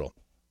hospital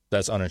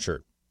that's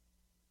uninsured.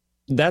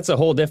 That's a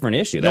whole different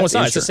issue. No, it's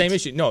not. It's the same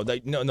issue. No,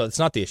 it's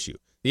not the issue.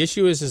 The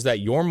issue is that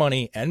your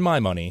money and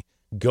my money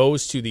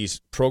goes to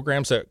these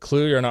programs that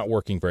clearly are not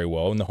working very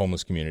well in the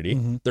homeless community.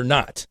 Mm-hmm. They're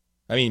not.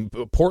 I mean,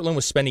 Portland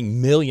was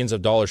spending millions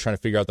of dollars trying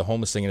to figure out the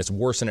homeless thing, and it's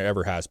worse than it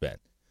ever has been.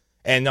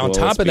 And on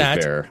top of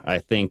that, fair, I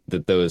think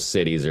that those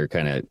cities are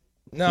kind of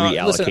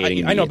reallocating.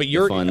 Listen, I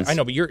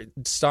know, but you're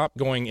stop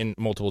going in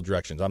multiple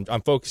directions.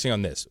 I'm focusing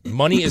on this.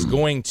 Money is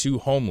going to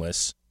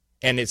homeless,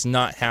 and it's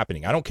not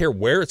happening. I don't care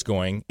where it's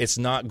going. It's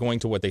not going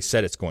to what they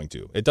said it's going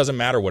to. It doesn't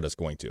matter what it's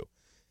going to.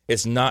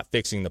 It's not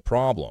fixing the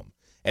problem.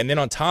 And then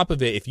on top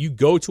of it, if you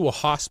go to a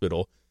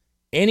hospital,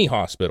 any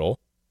hospital,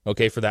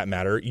 okay, for that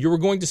matter, you're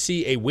going to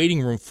see a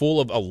waiting room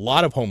full of a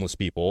lot of homeless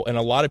people and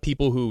a lot of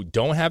people who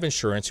don't have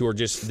insurance, who are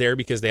just there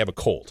because they have a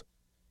cold.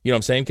 You know what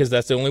I'm saying? Because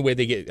that's the only way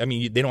they get. I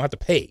mean, they don't have to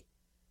pay.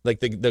 Like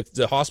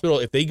the hospital,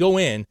 if they go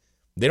in,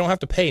 they don't have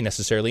to pay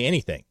necessarily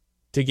anything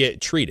to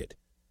get treated.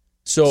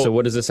 So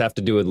what does this have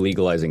to do with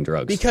legalizing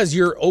drugs? Because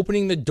you're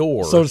opening the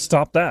door. So to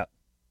stop that.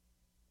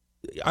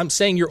 I'm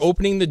saying you're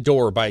opening the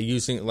door by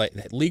using, like,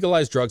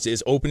 legalized drugs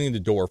is opening the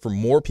door for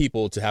more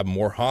people to have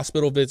more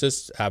hospital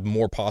visits, have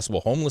more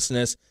possible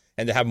homelessness,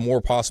 and to have more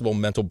possible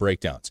mental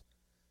breakdowns.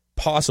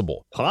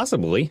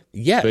 Possibly.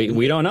 Yeah. But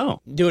we don't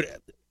know. Dude,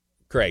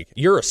 Craig,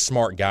 you're a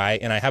smart guy,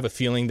 and I have a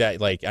feeling that,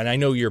 like, and I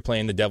know you're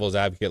playing the devil's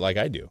advocate like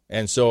I do.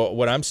 And so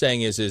what I'm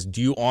saying is do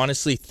you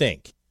honestly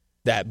think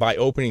that by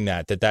opening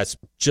that's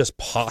just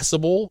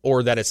possible,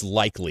 or that it's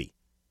likely?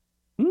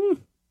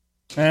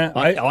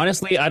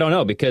 Honestly, I don't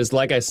know, because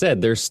like I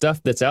said, there's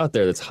stuff that's out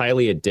there that's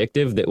highly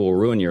addictive that will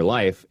ruin your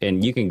life,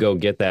 and you can go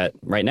get that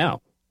right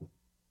now.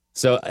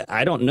 So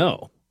I don't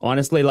know.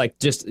 Honestly, like,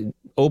 just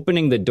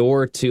opening the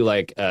door to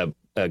like a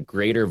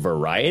greater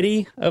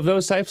variety of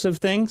those types of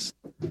things.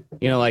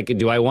 You know, like,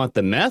 do I want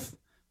the meth?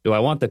 Do I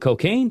want the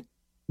cocaine?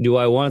 Do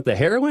I want the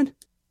heroin?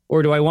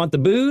 Or do I want the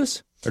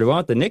booze? Or do I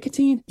want the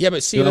nicotine? Yeah,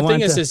 but see, the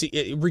thing is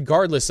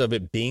regardless of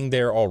it being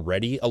there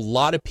already, a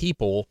lot of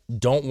people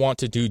don't want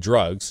to do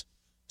drugs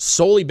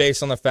solely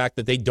based on the fact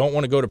that they don't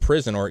want to go to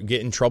prison or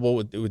get in trouble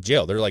with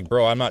jail. They're like,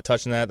 bro, I'm not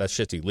touching that. That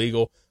shit's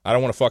illegal. I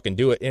don't want to fucking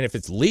do it. And if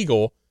it's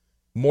legal,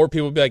 more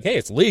people will be like, hey,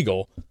 it's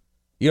legal.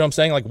 You know what I'm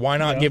saying? Like, why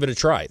not give it a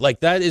try?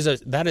 Like, that is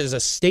a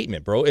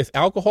statement, bro. If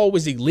alcohol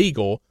was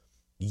illegal,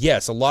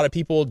 yes, a lot of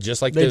people,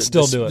 just like the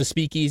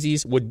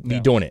speakeasies, would be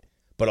doing it.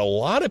 But a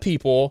lot of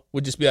people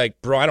would just be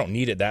like, bro, I don't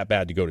need it that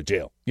bad to go to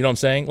jail. You know what I'm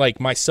saying? Like,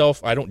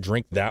 myself, I don't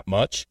drink that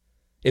much.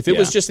 If it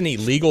was just an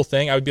illegal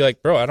thing, I would be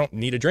like, bro, I don't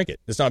need to drink it.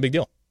 It's not a big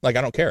deal. Like,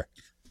 I don't care.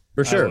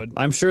 For sure.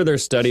 I'm sure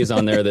there's studies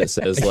on there that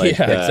says, like,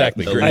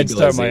 exactly. I'd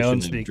start my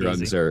own speakeasy.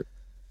 Drugs are.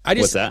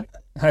 What's that?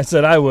 I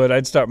said I would.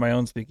 I'd start my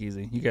own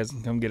speakeasy. You guys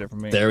can come get it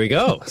from me. There we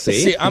go.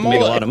 See I'm make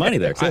a lot of money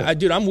there, too.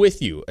 Dude, I'm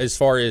with you as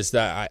far as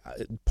that.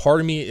 Part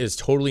of me is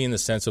totally in the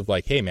sense of,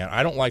 like, hey, man,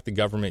 I don't like the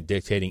government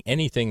dictating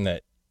anything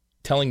that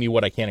telling me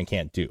what I can and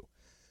can't do.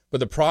 But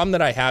the problem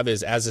that I have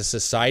is, as a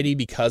society,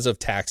 because of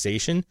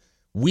taxation,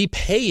 we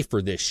pay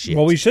for this shit.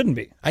 Well, we shouldn't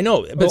be. I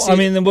know, but I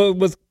mean,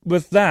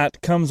 with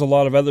that comes a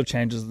lot of other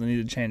changes that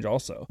need to change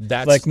also.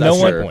 That's my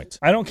point.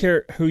 I don't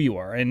care who you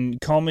are, and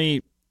call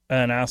me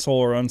an asshole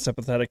or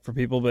unsympathetic for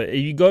people, but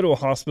if you go to a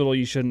hospital,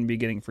 you shouldn't be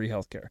getting free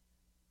health care.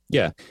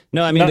 Yeah.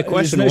 No, I mean, the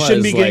question was,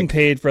 shouldn't be getting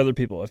paid for other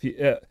people. If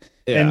you,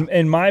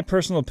 in my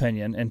personal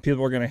opinion, and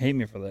people are going to hate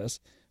me for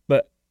this,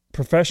 but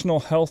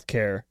professional health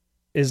care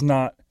is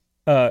not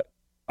a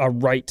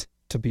right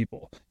to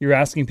people. You're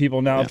asking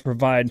people now to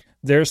provide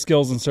their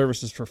skills and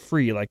services for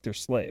free, like they're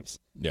slaves.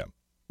 Yeah,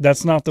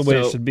 that's not the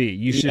way it should be.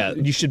 You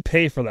should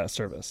pay for that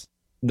service.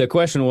 The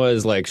question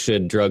was, like,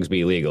 should drugs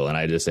be legal? And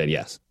I just said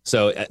yes.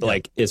 So,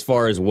 like, as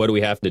far as what do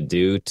we have to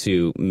do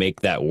to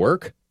make that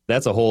work,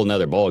 that's a whole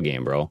nother ball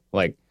game, bro.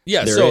 Like,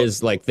 there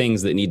is like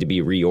things that need to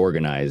be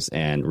reorganized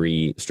and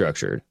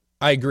restructured.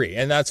 I agree,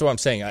 and that's what I'm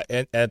saying.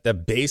 At the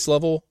base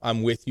level,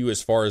 I'm with you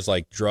as far as,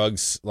 like,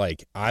 drugs.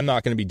 Like, I'm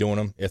not going to be doing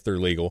them if they're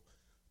legal,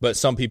 but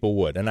some people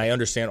would, and I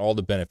understand all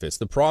the benefits.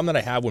 The problem that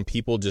I have when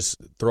people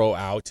just throw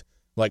out,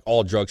 like,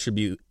 all drugs should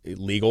be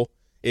legal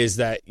is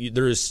that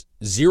there's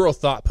zero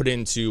thought put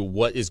into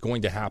what is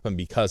going to happen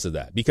because of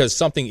that, because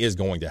something is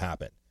going to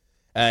happen.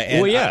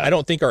 I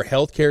don't think our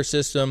healthcare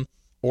system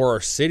or our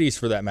cities,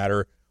 for that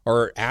matter,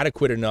 are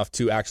adequate enough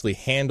to actually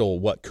handle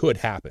what could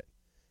happen.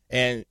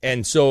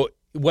 And so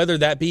whether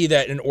that be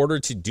that in order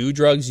to do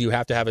drugs, you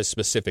have to have a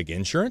specific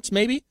insurance,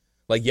 maybe,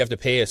 like you have to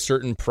pay a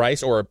certain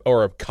price or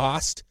a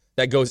cost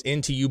that goes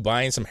into you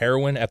buying some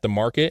heroin at the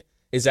market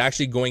is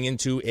actually going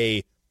into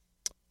a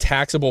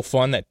taxable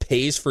fund that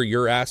pays for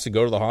your ass to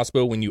go to the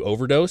hospital when you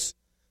overdose.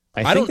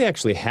 I think they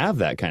actually have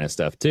that kind of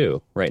stuff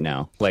too right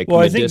now. Like, well,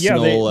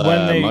 medicinal,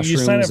 I think when you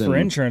sign up for and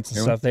insurance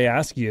and stuff, they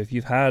ask you if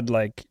you've had,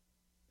 like,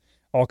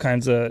 all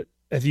kinds of,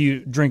 if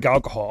you drink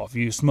alcohol, if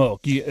you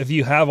smoke, if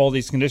you have all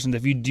these conditions,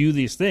 if you do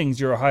these things,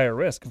 you're a higher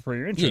risk for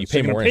your insurance. Yeah,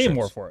 you pay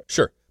more for it.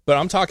 Sure. But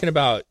I'm talking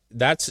about,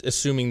 that's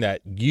assuming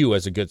that you,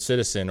 as a good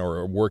citizen or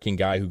a working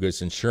guy who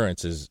gets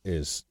insurance,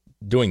 is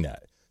doing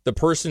that. The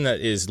person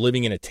that is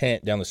living in a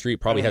tent down the street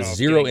probably has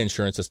zero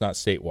insurance that's not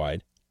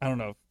statewide. I don't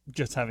know if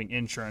just having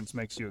insurance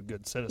makes you a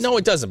good citizen. No,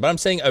 it doesn't. But I'm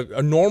saying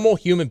a normal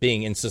human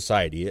being in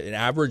society, an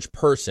average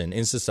person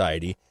in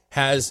society,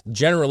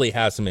 generally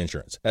has some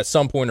insurance at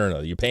some point or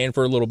another. You're paying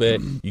for a little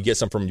bit, you get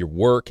some from your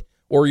work,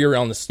 or you're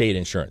on the state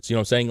insurance. You know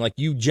what I'm saying? Like,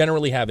 you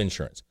generally have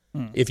insurance.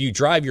 If you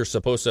drive, you're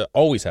supposed to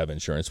always have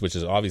insurance, which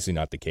is obviously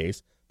not the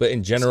case. But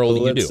in general,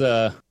 you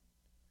do.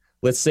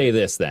 Let's say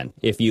this then.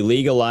 If you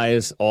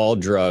legalize all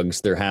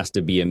drugs, there has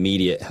to be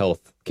immediate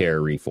health care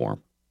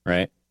reform,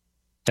 right?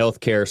 Health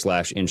care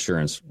 /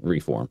 insurance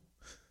reform.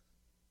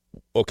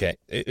 Okay.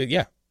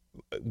 Yeah.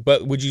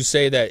 But would you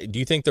say that, do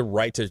you think the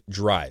right to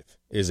drive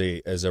is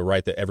a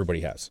right that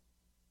everybody has?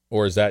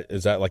 Or is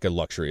that like a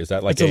luxury? Is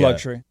that like it's a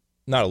luxury?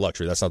 Not a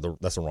luxury. That's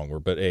the wrong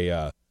word, but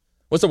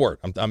what's the word?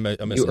 I'm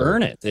missing. You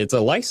earn it. It's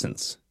a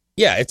license.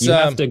 Yeah. You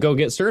have to go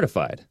get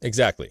certified.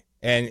 Exactly.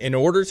 And in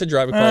order to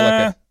drive a car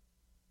like a...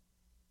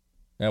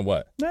 And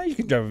what? No, you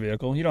can drive a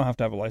vehicle. You don't have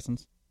to have a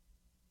license.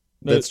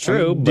 That's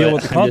true, but deal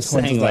with the I'm just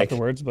consequences saying,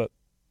 afterwards. But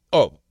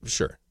oh,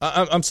 sure.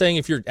 I'm saying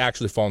if you're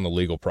actually following the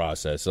legal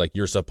process, like,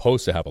 you're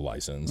supposed to have a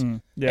license,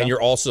 and you're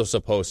also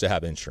supposed to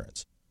have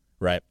insurance,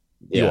 right?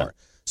 Yeah. You are.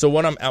 So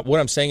what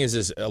I'm saying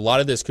is a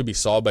lot of this could be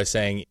solved by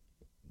saying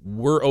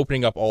we're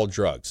opening up all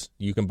drugs.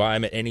 You can buy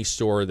them at any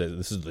store.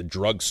 This is the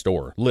drug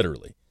store,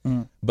 literally.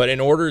 But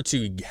in order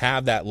to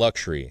have that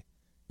luxury,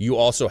 you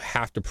also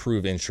have to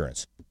prove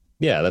insurance.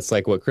 Yeah, that's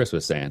like what Chris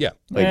was saying. Yeah.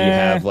 Like, you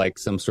have like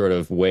some sort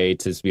of way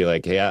to be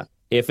like, yeah,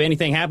 if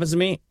anything happens to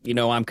me,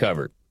 I'm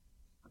covered.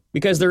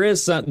 Because there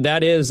is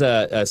that is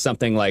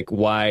something like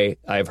why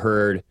I've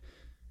heard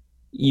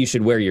you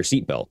should wear your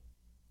seatbelt.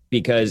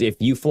 Because if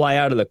you fly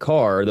out of the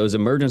car, those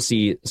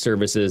emergency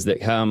services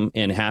that come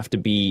and have to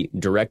be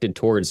directed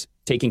towards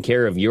taking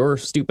care of your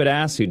stupid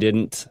ass who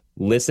didn't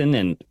listen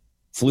and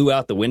flew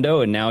out the window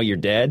and now you're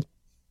dead,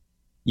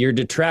 you're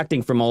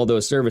detracting from all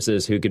those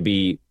services who could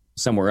be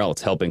somewhere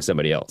else helping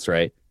somebody else,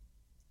 right?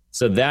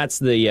 So that's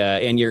the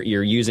and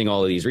you're using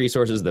all of these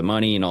resources, the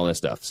money and all this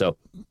stuff. So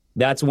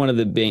that's one of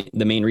the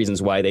main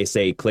reasons why they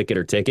say click it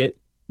or ticket,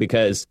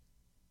 because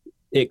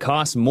it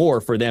costs more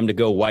for them to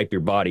go wipe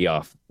your body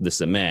off the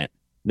cement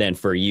than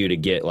for you to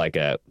get like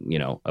a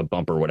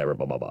bumper or whatever,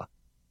 blah, blah, blah.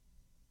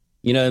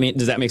 You know what I mean?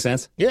 Does that make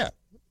sense? Yeah.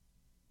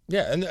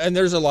 Yeah. And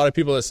there's a lot of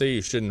people that say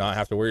you should not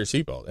have to wear your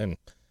seatbelt. And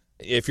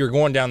if you're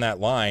going down that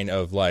line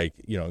of like,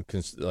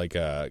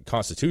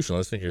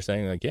 constitutionalist, and you're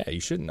saying like, yeah, I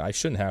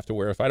shouldn't have to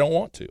wear if I don't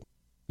want to,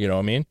 you know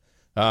what I mean?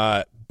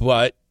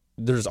 But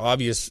there's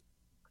obvious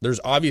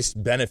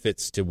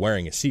benefits to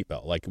wearing a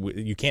seatbelt. Like,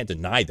 you can't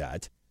deny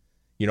that.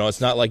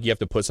 It's not like you have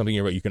to put something in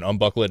your belt. You can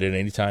unbuckle it at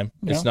any time.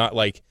 Yeah. It's not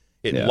like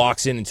it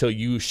locks in until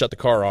you shut the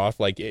car off.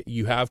 Like,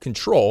 you have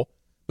control,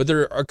 but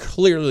there are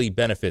clearly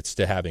benefits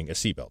to having a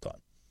seatbelt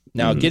on.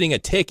 Now, getting a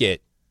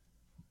ticket,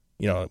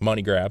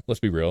 money grab, let's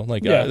be real.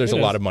 Like, there's a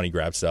lot of money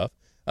grab stuff.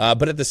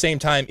 But at the same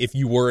time, if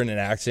you were in an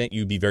accident,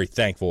 you'd be very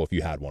thankful if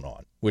you had one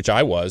on, which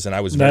I was, and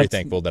I was very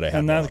thankful that I had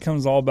one on. And that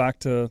comes all back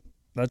to,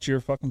 that's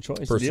your fucking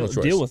choice. Personal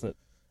choice. Deal with it.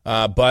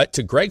 But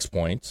to Greg's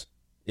point,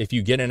 if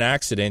you get in an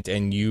accident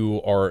and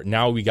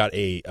we got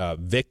a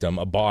victim,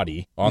 a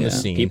body on the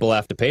scene. People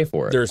have to pay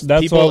for it.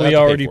 That's why we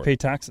already pay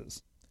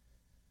taxes.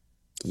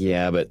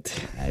 Yeah, but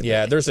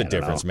there's a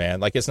difference, man.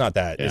 Like, it's not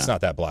that it's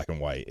not that black and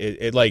white.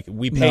 It like,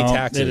 we pay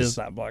taxes. It is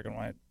that black and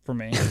white for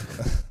me.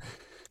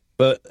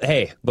 But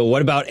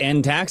what about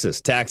end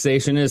taxes?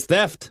 Taxation is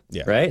theft,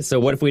 right? So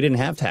what if we didn't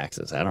have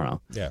taxes? I don't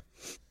know. Yeah.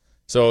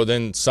 So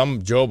then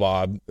some Joe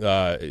Bob,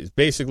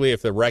 basically,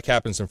 if the wreck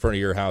happens in front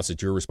of your house,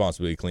 it's your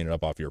responsibility to clean it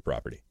up off your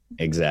property.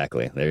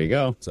 Exactly. There you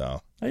go.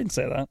 So I didn't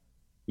say that.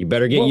 You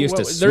better get used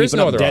to sweeping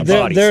up dead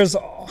bodies.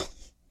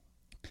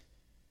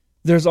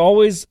 There's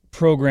always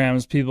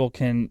programs people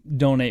can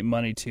donate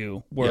money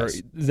to where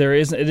it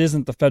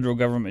isn't the federal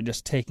government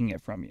just taking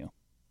it from you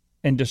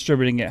and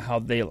distributing it how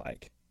they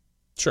like.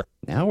 Sure.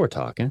 Now we're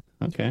talking.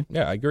 Okay.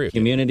 Yeah, I agree with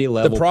Community you.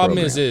 level. The problem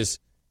program. is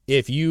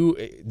if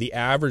the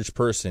average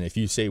person, if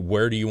you say,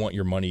 where do you want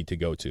your money to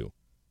go to?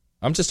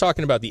 I'm just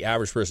talking about the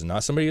average person,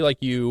 not somebody like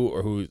you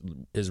or who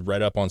has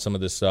read up on some of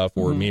this stuff,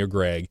 or me or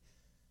Greg.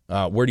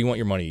 Where do you want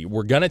your money?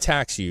 We're going to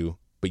tax you,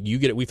 but you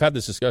get it. We've had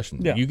this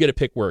discussion. Yeah. You get to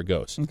pick where it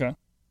goes. Okay.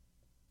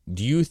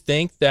 Do you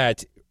think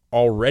that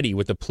already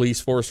with the police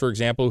force, for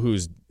example,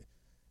 who's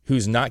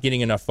not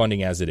getting enough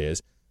funding as it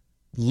is,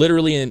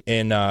 literally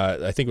in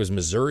I think it was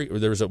Missouri, or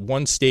there was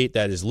one state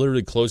that is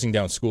literally closing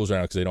down schools right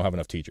now because they don't have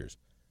enough teachers.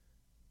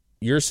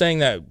 You're saying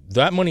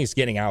that money is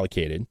getting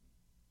allocated.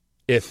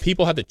 If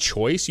people have the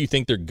choice, you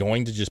think they're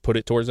going to just put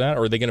it towards that,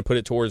 or are they going to put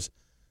it towards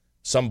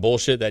some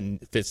bullshit that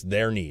fits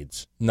their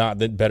needs, not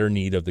the better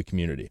need of the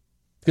community?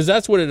 Because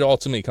that's what it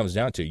ultimately comes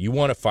down to. You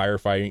want a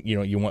firefighting,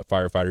 you want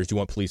firefighters, you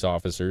want police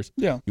officers,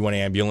 you want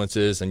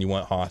ambulances, and you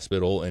want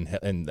hospital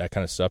and that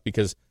kind of stuff,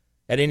 because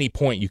at any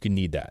point you can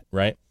need that,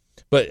 right?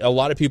 But a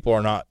lot of people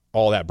are not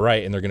all that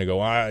bright, and they're going to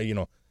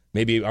go,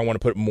 maybe I want to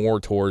put more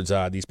towards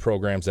these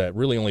programs that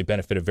really only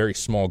benefit a very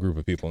small group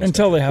of people.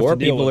 Until they have to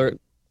deal with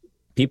it.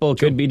 People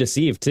could be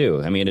deceived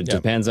too. I mean, it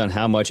depends on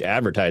how much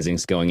advertising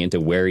is going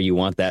into where you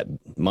want that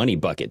money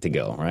bucket to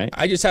go, right?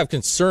 I just have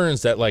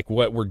concerns that, like,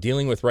 what we're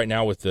dealing with right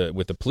now with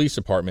the police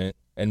department,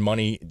 and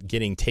money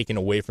getting taken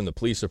away from the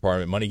police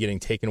department, money getting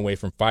taken away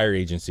from fire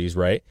agencies,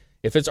 right?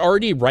 If it's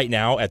already right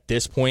now at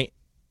this point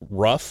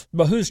rough.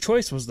 But whose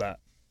choice was that?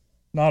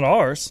 Not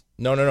ours.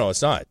 No,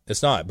 it's not.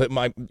 It's not. But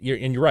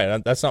you're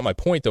right. That's not my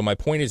point, though. My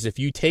point is if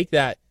you take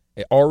that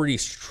already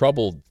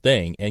troubled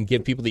thing and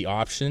give people the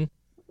option,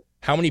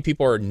 how many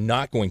people are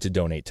not going to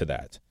donate to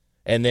that?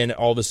 And then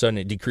all of a sudden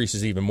it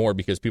decreases even more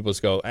because people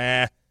just go,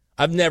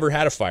 I've never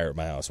had a fire at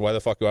my house. Why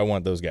the fuck do I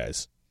want those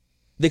guys?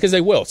 Because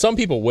they will. Some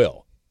people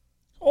will.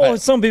 Oh,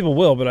 some people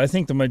will, but I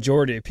think the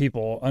majority of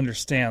people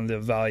understand the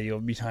value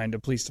behind a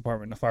police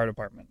department and a fire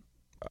department.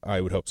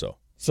 I would hope so.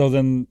 So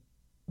then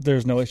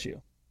there's no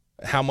issue.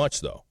 How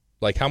much, though?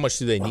 Like, how much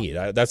do they need?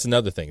 That's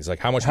another thing. It's like,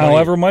 how much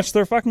However money? much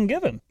they're fucking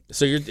given.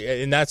 So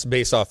and that's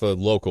based off of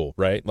local,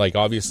 right? Like,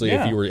 obviously,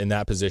 if you were in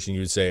that position,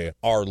 you would say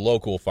our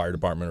local fire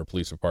department or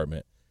police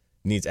department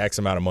needs X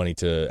amount of money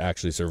to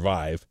actually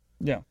survive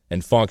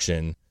and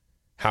function.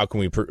 How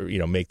can we,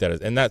 make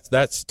that? And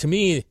that's to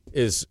me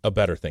is a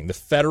better thing. The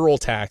federal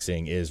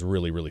taxing is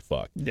really, really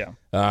fucked.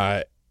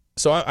 Yeah.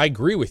 So I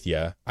agree with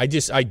you. I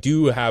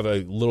do have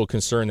a little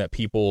concern that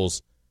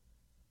people's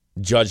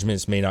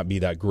judgments may not be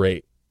that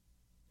great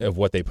of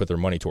what they put their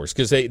money towards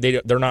because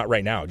they're not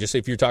right now. Just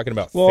if you're talking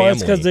about family. Well,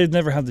 it's because they've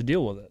never had to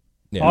deal with it.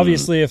 Yeah.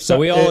 Obviously, so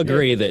we all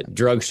agree that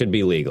drugs should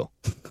be legal.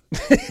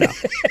 No,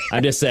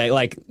 I'm just saying,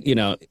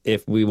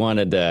 if we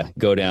wanted to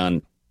go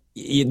down,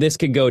 this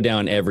could go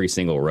down every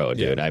single road,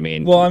 dude. I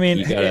mean,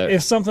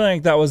 if something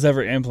like that was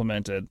ever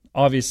implemented,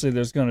 obviously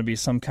there's going to be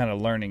some kind of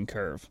learning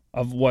curve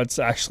of what's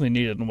actually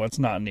needed and what's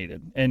not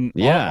needed. And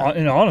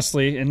and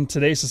honestly, in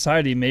today's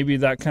society, maybe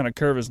that kind of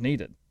curve is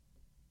needed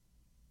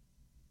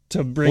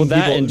to bring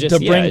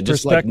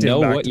perspective. Know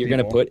back what to you're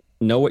people. going to put.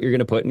 Know what you're going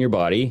to put in your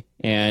body,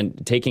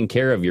 and taking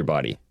care of your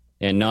body,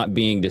 and not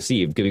being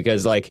deceived.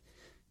 Because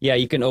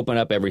you can open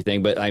up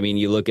everything, but I mean,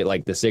 you look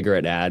at the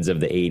cigarette ads of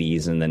the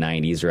 80s and the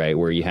 90s, right,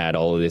 where you had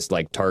all of this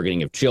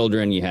targeting of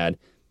children. You had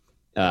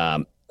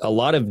a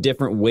lot of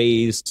different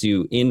ways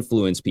to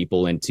influence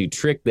people and to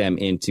trick them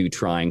into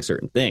trying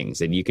certain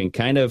things, and you can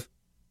kind of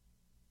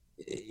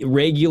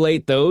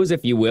regulate those,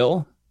 if you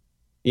will.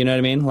 You know what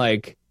I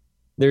mean?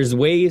 There's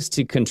ways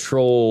to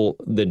control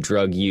the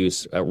drug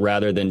use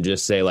rather than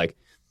just say,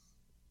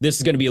 this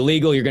is going to be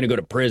illegal. You're going to go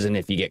to prison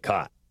if you get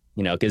caught,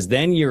 because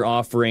then you're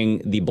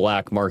offering the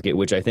black market,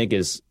 which I think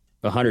is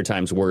 100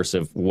 times worse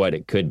of what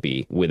it could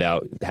be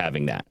without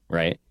having that,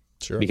 right?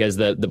 Sure. Because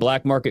the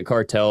black market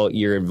cartel,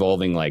 you're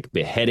involving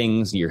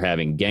beheadings, you're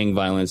having gang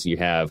violence, you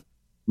have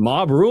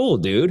mob rule,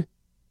 dude.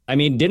 I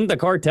mean, didn't the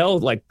cartel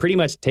pretty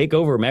much take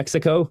over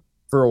Mexico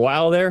for a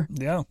while there?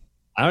 Yeah.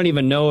 I don't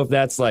even know if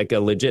that's a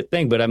legit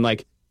thing, but I'm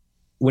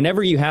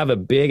whenever you have a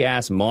big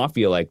ass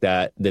mafia like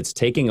that that's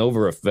taking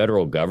over a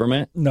federal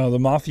government. No, the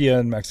mafia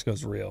in Mexico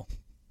is real.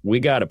 We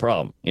got a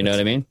problem. You know what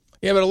I mean?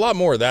 Yeah, but a lot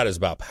more of that is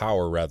about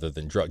power rather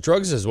than drugs.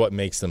 Drugs is what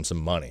makes them some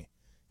money.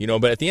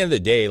 But at the end of the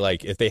day,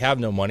 if they have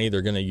no money,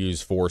 they're going to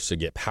use force to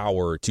get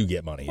power to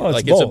get money. Well,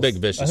 it's a big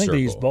vicious circle. I think they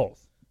use both.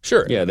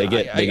 Sure. Yeah, they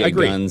get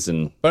guns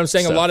and. But I'm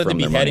saying a lot of the from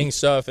their beheading money.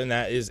 stuff and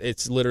that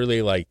it's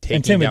literally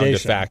taking down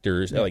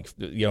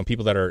defectors,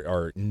 people that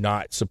are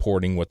not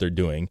supporting what they're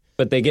doing.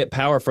 But they get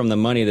power from the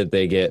money that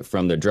they get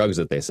from the drugs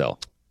that they sell.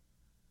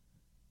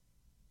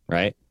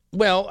 Right?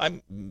 Well,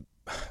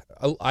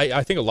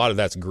 I think a lot of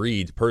that's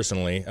greed.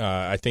 Personally,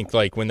 I think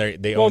when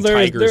they own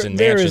tigers and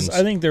mansions.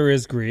 I think there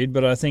is greed,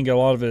 but I think a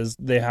lot of it is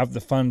they have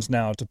the funds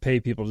now to pay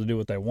people to do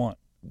what they want.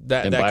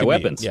 And buy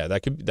weapons.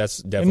 That's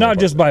definitely and not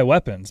just buy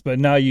weapons, but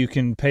now you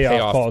can pay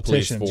off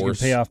politicians, police you can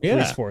pay off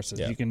police forces,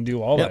 you can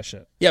do all that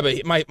shit. Yeah,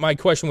 but my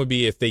question would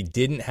be if they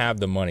didn't have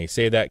the money,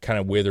 say that kind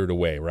of withered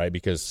away, right?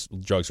 Because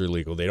drugs are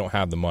illegal, they don't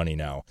have the money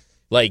now.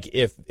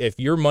 If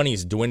your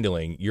money's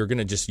dwindling, you're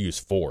gonna just use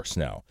force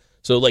now.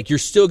 So you're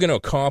still gonna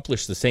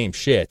accomplish the same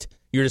shit.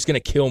 You're just gonna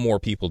kill more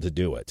people to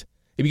do it.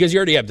 Because you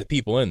already have the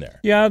people in there.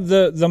 Yeah,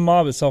 the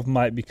mob itself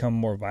might become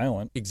more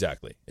violent.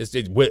 Exactly.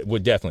 It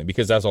would definitely,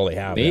 because that's all they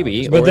have.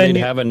 Maybe, now. Or they'd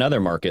have another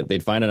market.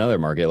 They'd find another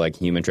market like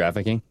human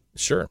trafficking.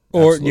 Sure.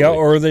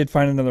 Or they'd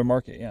find another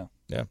market, yeah.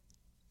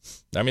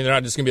 I mean, they're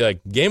not just going to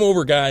be game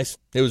over, guys.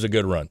 It was a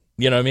good run.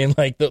 You know what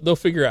I mean? They'll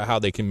figure out how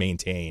they can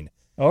maintain.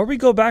 Or we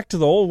go back to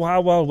the old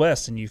Wild Wild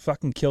West and you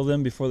fucking kill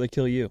them before they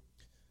kill you.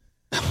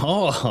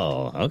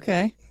 Oh,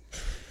 okay.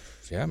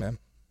 Yeah, man.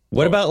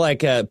 What about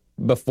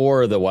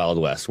before the Wild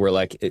West,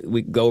 where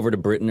we go over to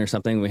Britain or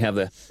something, we have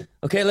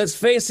let's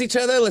face each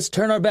other, let's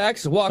turn our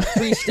backs, walk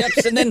 3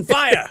 steps, and then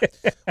fire.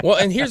 Well,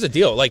 and here's the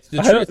deal.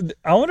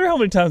 I wonder how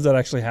many times that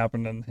actually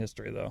happened in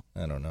history, though.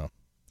 I don't know.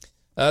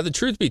 The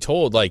truth be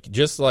told,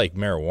 just like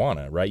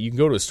marijuana, right? You can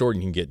go to a store and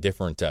you can get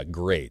different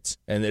grades,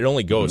 and it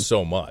only goes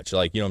so much. You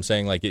know what I'm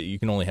saying? You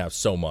can only have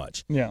so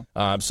much. Yeah.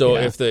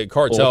 If the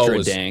cartel Ultra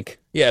was dank.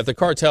 Yeah, if the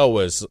cartel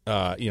was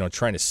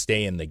trying to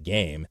stay in the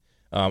game,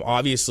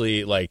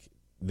 obviously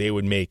they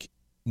would make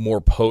more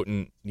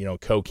potent,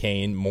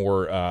 cocaine,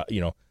 more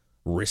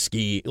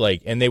risky,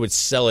 and they would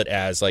sell it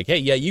as hey,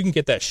 yeah, you can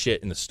get that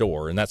shit in the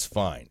store and that's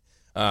fine.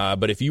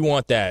 But if you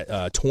want that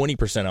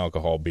 20%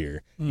 alcohol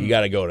beer, you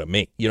got to go to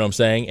me. You know what I'm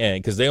saying?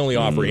 And because they only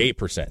offer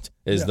 8%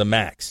 is the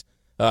max.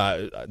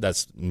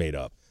 That's made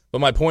up. But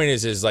my point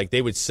is like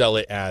they would sell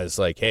it as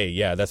like, hey,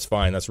 yeah, that's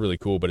fine, that's really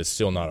cool, but it's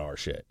still not our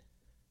shit.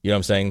 You know what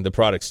I'm saying? The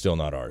product's still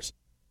not ours,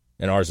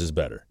 and ours is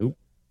better. Oop.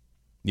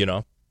 You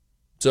know?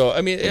 So,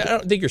 I mean, I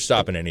don't think you're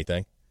stopping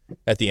anything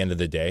at the end of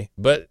the day.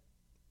 But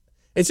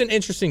it's an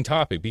interesting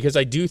topic because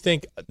I do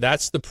think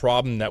that's the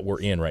problem that we're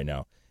in right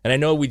now. And I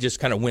know we just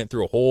kind of went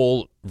through a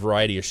whole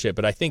variety of shit,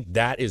 but I think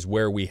that is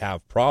where we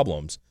have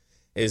problems,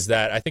 is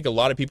that I think a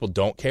lot of people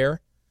don't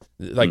care,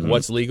 like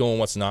what's legal and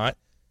what's not.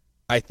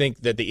 I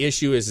think that the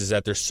issue is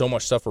that there's so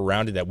much stuff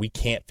around it that we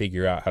can't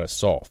figure out how to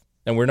solve.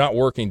 And we're not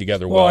working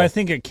together well. Well, I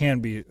think it can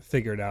be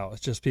figured out.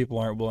 It's just people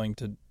aren't willing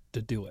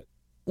to do it.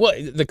 Well,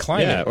 the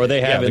climate. Yeah, or they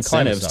have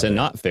incentives to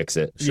not fix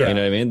it. Sure. You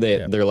know what I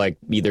mean? They're like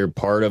either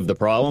part of the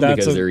problem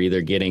because they're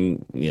either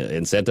getting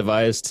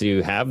incentivized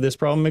to have this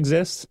problem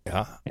exist.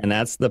 Yeah. And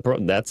that's the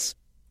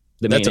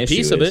main issue.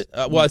 Piece of it.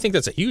 Well, I think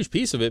that's a huge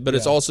piece of it, but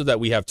it's also that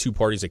we have two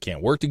parties that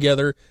can't work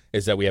together,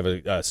 is that we have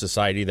a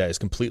society that is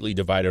completely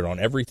divided on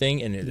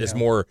everything, and it is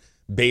more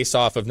based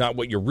off of not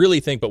what you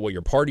really think, but what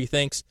your party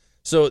thinks.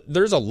 So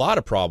there's a lot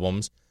of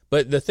problems,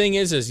 but the thing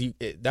is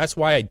that's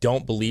why I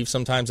don't believe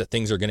sometimes that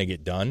things are going to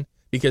get done,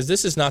 because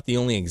this is not the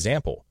only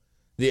example.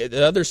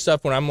 The other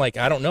stuff, when I'm like,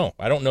 I don't know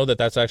that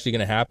that's actually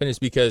going to happen, is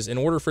because in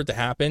order for it to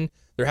happen,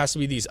 there has to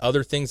be these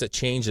other things that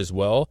change as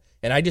well,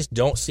 and I just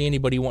don't see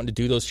anybody wanting to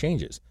do those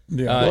changes.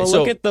 Yeah.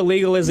 Look at the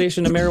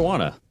legalization of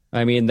marijuana.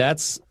 I mean,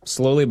 that's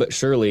slowly but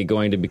surely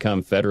going to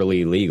become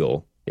federally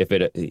legal.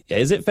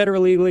 Is it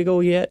federally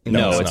legal yet?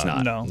 No, it's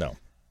not. No.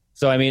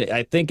 So, I mean,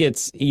 I think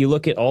you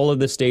look at all of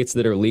the states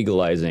that are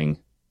legalizing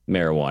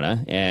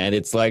marijuana, and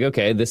it's like,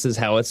 okay, this is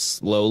how it's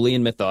slowly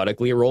and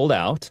methodically rolled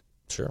out.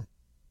 Sure.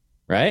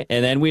 Right?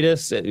 And then we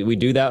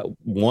do that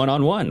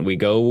one-on-one. We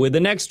go with the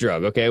next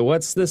drug. Okay,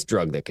 what's this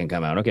drug that can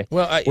come out? Okay,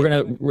 well, we're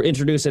going to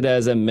introduce it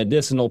as a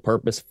medicinal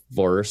purpose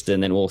first,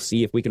 and then we'll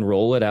see if we can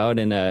roll it out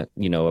in a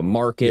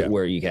market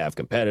where you have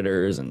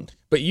competitors.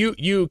 But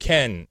you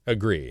can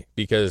agree,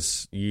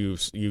 because you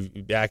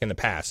back in the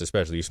past,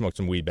 especially, you smoked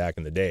some weed back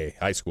in the day,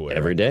 high school era.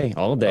 Every day,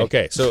 all day.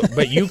 Okay, so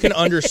but you can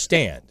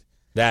understand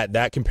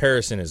that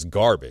comparison is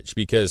garbage,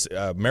 because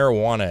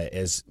marijuana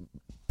is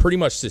pretty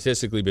much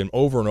statistically been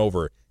over and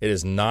over, it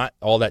is not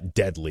all that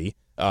deadly.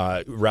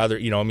 Rather,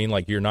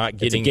 like you're not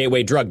getting... It's a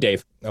gateway drug,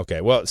 Dave.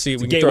 Okay, well, see,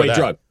 it's a gateway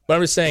drug. But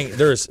I'm just saying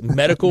there's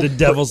medical... The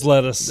devil's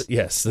lettuce.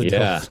 Yes, the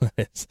devil's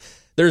lettuce.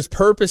 There's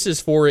purposes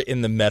for it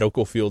in the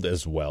medical field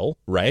as well,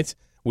 right?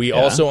 We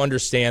also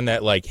understand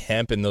that like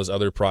hemp and those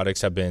other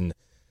products have been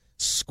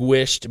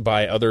squished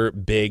by other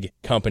big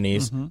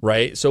companies,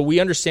 right? So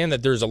we understand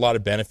that there's a lot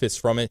of benefits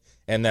from it,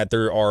 and that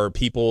there are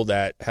people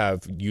that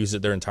have used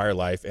it their entire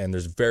life, and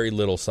there's very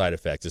little side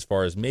effects, as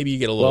far as maybe you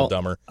get a little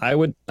dumber. I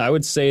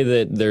would say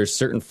that there's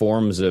certain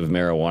forms of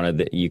marijuana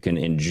that you can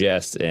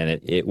ingest, and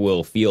it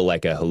will feel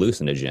like a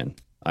hallucinogen.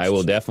 I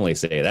will definitely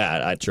say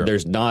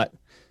that.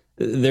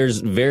 There's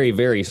very,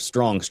 very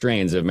strong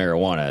strains of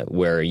marijuana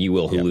where you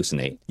will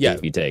hallucinate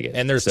if you take it.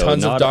 And there's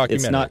tons of documentaries.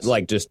 It's not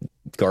like just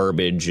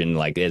garbage and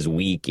like as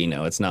weak,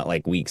 it's not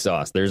like weak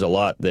sauce. There's a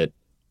lot that...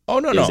 Oh,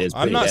 no.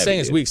 I'm not saying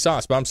it's weak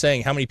sauce, but I'm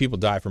saying how many people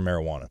die from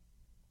marijuana?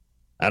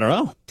 I don't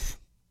know.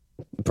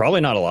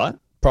 Probably not a lot.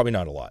 Probably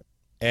not a lot.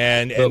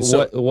 And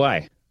so,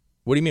 why?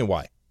 What do you mean,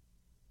 why?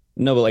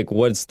 No, but like,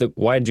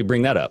 why did you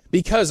bring that up?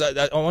 Because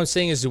all I'm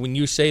saying is that when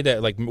you say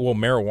that, like, well,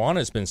 marijuana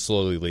has been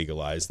slowly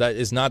legalized, that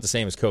is not the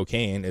same as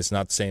cocaine. It's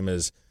not the same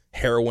as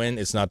heroin.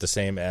 It's not the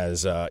same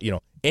as,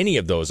 any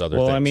of those other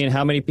things. Well, I mean,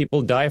 how many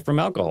people die from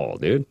alcohol,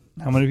 dude?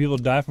 How many people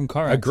die from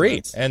car accidents?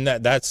 Agreed. And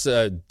that's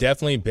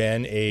definitely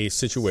been a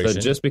situation. So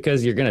just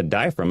because you're going to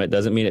die from it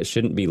doesn't mean it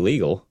shouldn't be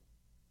legal.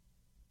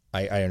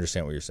 I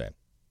understand what you're saying.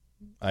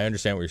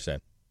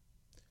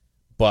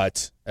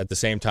 But at the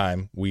same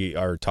time, we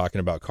are talking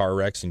about car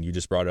wrecks, and you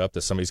just brought up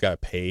that somebody's got to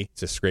pay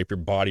to scrape your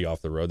body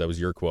off the road. That was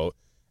your quote.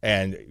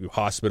 And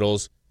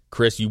hospitals,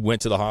 Chris, you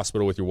went to the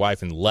hospital with your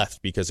wife and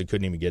left because it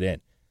couldn't even get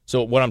in.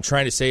 So what I'm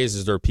trying to say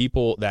is there are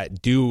people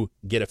that do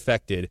get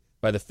affected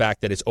by the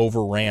fact that it's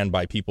overran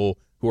by people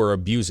who are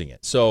abusing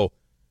it. So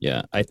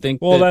yeah, I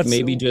think that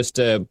maybe just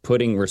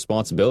putting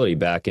responsibility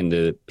back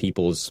into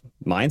people's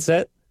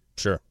mindset.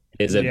 Sure.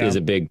 Is a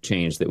big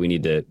change that we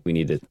need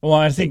to. Well,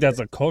 I think that's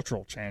a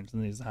cultural change that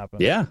needs to happen.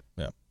 Yeah.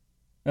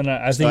 And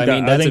I think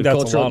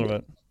that's a lot of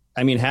it.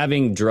 I mean,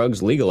 having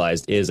drugs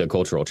legalized is a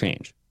cultural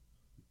change.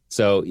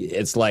 So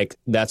it's like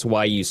that's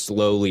why you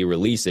slowly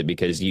release it,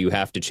 because you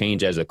have to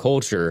change as a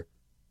culture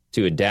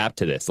to adapt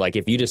to this. Like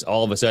if you just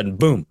all of a sudden,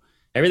 boom,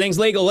 everything's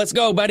legal, let's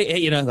go,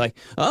 buddy. Like,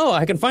 oh,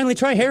 I can finally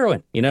try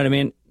heroin. You know what I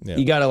mean? Yeah.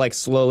 You got to like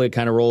slowly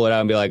kind of roll it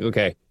out and be like,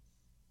 okay,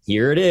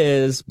 here it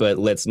is, but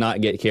let's not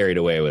get carried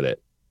away with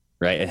it.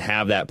 Right, and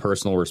have that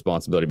personal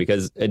responsibility,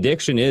 because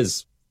addiction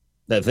is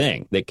the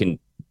thing that can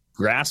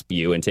grasp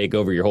you and take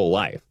over your whole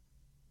life.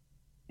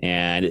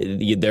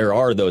 And there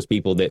are those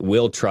people that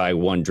will try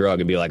one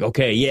drug and be like,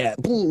 okay, yeah,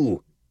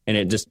 boo, and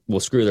it just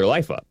will screw their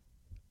life up.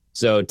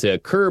 So to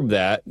curb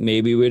that,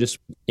 maybe we just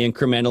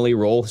incrementally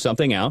roll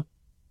something out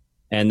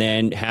and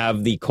then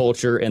have the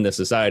culture and the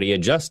society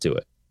adjust to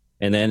it.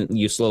 And then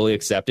you slowly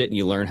accept it and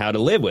you learn how to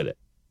live with it.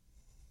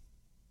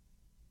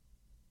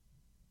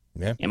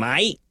 Yeah. Am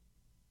I?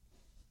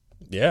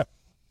 Yeah.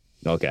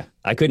 Okay.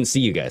 I couldn't see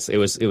you guys. It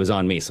was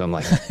on me. So I'm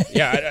like,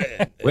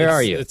 yeah. Where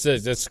are you? It's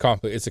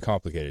a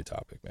complicated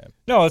topic, man.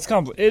 No,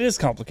 it is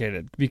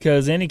complicated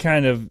because any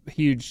kind of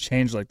huge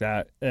change like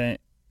that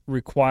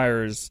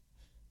requires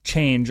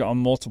change on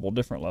multiple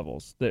different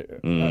levels that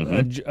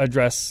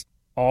address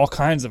all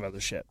kinds of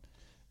other shit,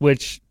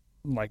 which,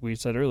 like we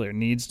said earlier,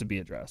 needs to be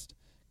addressed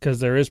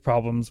because there is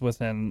problems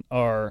within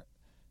our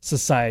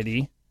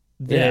society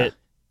that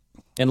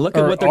and look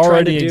at are what they're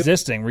trying to do.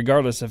 existing,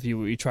 regardless if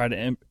you try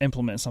to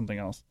implement something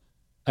else.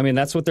 I mean,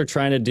 that's what they're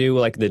trying to do,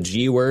 like the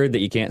G word that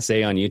you can't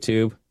say on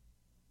YouTube.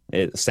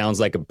 It sounds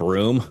like a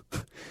broom.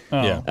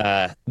 Oh.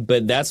 Yeah.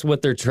 But that's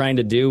what they're trying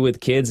to do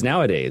with kids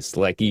nowadays.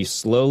 Like, you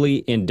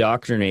slowly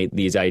indoctrinate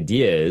these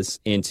ideas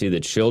into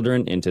the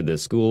children, into the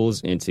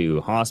schools,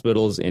 into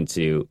hospitals,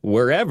 into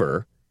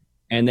wherever.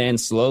 And then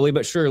slowly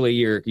but surely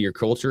your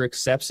culture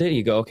accepts it.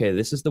 You go, okay,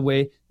 this is the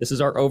way, this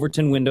is our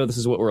Overton window. This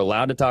is what we're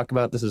allowed to talk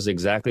about. This is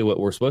exactly what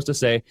we're supposed to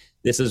say.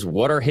 This is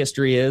what our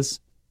history is.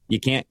 You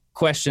can't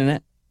question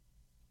it.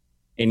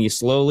 And you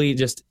slowly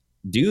just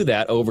do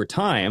that over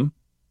time.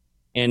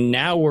 And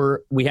now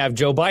we have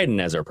Joe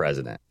Biden as our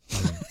president.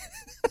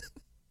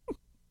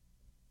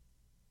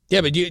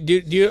 Yeah, but do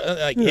you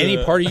like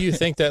any part of you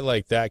think that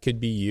like that could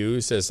be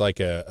used as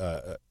like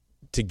a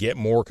to get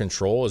more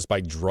control is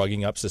by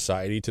drugging up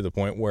society to the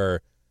point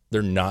where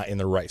they're not in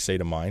the right state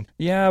of mind?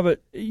 Yeah,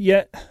 but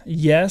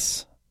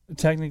yes,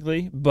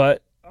 technically,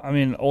 but I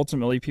mean,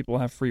 ultimately, people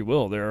have free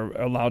will. They're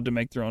allowed to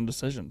make their own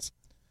decisions.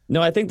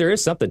 No, I think there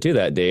is something to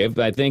that, Dave.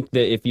 I think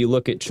that if you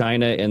look at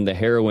China and the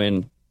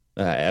heroin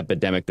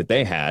epidemic that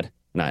they had,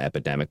 not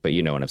epidemic, but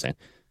you know what I'm saying.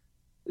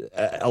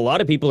 A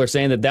lot of people are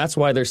saying that that's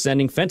why they're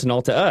sending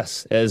fentanyl to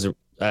us as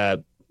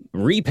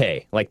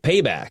repay, like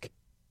payback.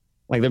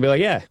 Like they'll be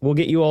like, yeah, we'll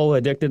get you all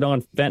addicted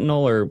on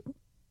fentanyl, or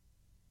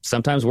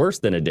sometimes worse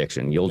than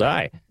addiction, you'll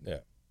die. Yeah.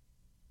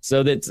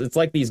 So it's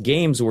like these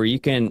games where you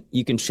can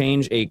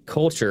change a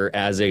culture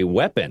as a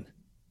weapon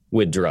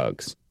with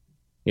drugs.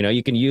 You know,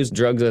 you can use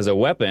drugs as a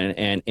weapon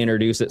and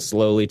introduce it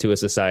slowly to a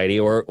society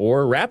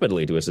or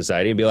rapidly to a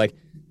society and be like,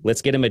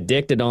 let's get them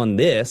addicted on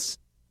this.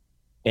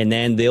 And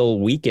then they'll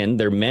weaken,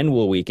 their men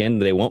will weaken.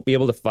 They won't be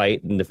able to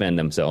fight and defend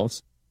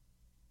themselves.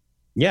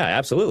 Yeah,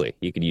 absolutely.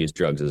 You could use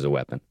drugs as a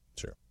weapon.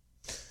 Sure.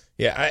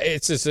 Yeah,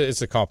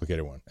 it's a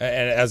complicated one.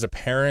 And as a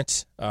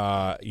parent,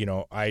 you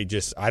know, I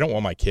don't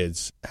want my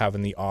kids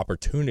having the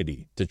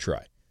opportunity to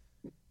try.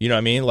 You know what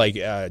I mean? Like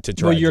to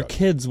try. Well, your drugs.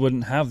 kids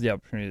wouldn't have the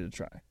opportunity to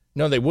try.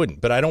 No, they wouldn't.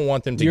 But I don't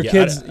want them to Your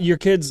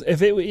kids,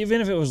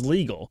 even if it was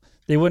legal,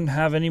 they wouldn't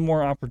have any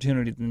more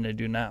opportunity than they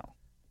do now.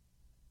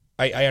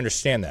 I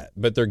understand that,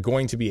 but they're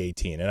going to be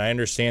 18, and I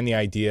understand the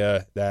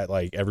idea that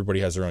like everybody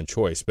has their own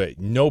choice, but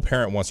no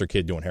parent wants their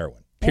kid doing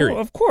heroin. Period.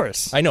 Well, of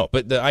course. I know,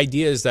 but the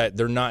idea is that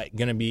they're not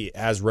going to be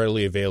as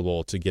readily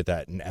available to get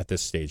that at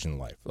this stage in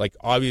life. Like,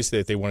 obviously,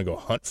 if they want to go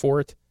hunt for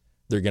it,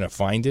 they're going to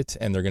find it,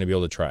 and they're going to be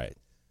able to try it.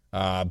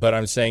 But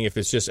I'm saying if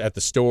it's just at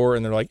the store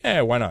and they're like,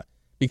 why not?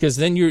 Because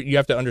then you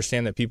have to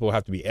understand that people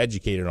have to be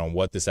educated on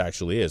what this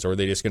actually is, or are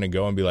they just going to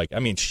go and be like, I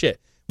mean, shit,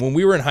 when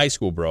we were in high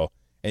school, bro,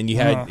 and you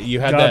had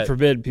God that.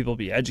 forbid people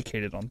be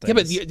educated on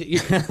things.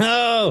 Yeah,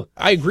 but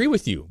I agree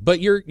with you, but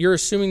you're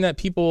assuming that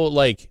people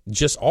like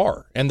just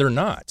are, and they're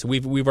not.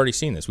 We've already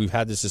seen this. We've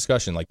had this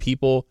discussion. Like,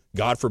 people,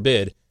 God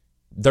forbid,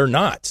 they're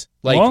not.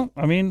 Like, well,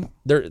 I mean,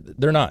 they're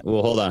not.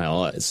 Well, hold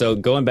on. So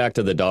going back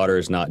to the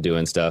daughters not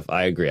doing stuff,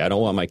 I agree. I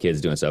don't want my kids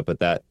doing stuff,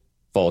 but that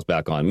falls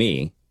back on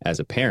me as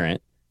a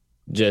parent,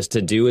 just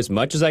to do as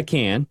much as I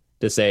can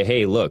to say,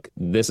 hey, look,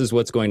 this is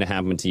what's going to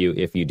happen to you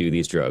if you do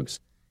these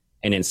drugs.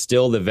 And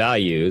instill the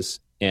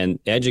values and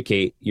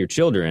educate your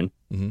children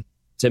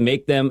to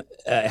make them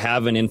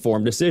have an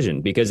informed decision.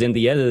 Because in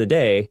the end of the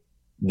day,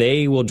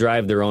 they will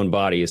drive their own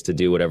bodies to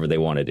do whatever they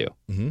want to do.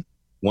 Mm-hmm.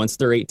 Once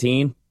they're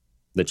 18,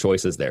 the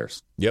choice is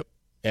theirs. Yep.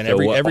 And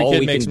so every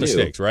kid makes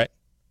mistakes, right?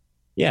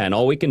 Yeah, and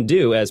all we can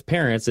do as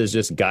parents is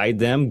just guide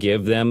them,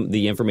 give them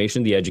the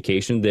information, the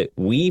education that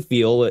we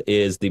feel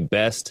is the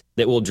best,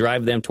 that will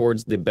drive them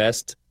towards the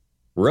best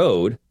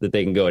road that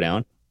they can go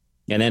down.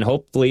 And then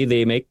hopefully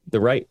they make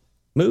the right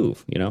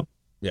move, you know?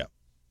 Yeah.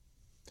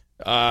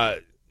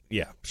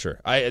 Yeah, sure.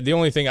 The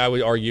only thing I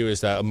would argue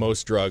is that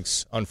most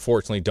drugs,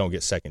 unfortunately, don't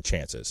get second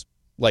chances.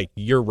 Like,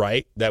 you're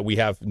right that we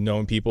have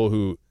known people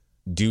who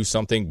do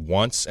something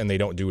once and they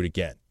don't do it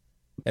again.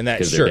 And that,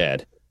 because they're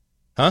dead.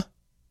 Huh?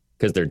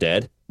 Because they're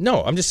dead?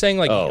 No, I'm just saying,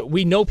 like,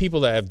 we know people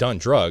that have done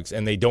drugs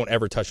and they don't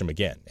ever touch them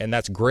again. And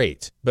that's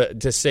great. But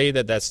to say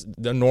that that's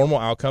the normal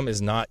outcome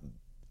is not,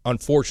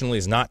 unfortunately,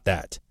 is not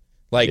that.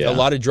 Like, a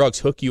lot of drugs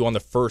hook you on the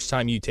first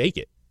time you take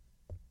it.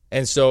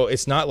 And so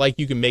it's not like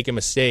you can make a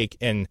mistake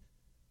and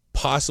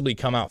possibly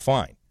come out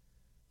fine.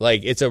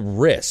 Like, it's a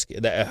risk,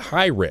 a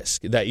high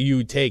risk that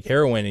you take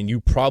heroin and you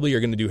probably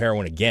are going to do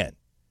heroin again.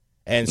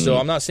 And so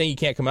I'm not saying you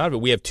can't come out of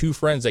it. We have 2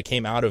 friends that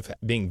came out of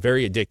being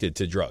very addicted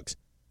to drugs,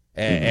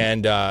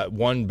 and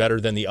one better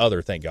than the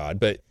other, thank God.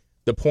 But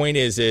the point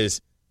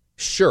is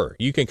sure,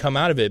 you can come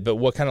out of it, but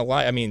what kind of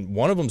life? I mean,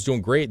 one of them's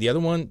doing great. The other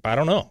one, I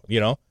don't know.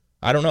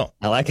 I don't know.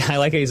 I like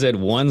how you said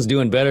one's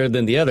doing better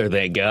than the other,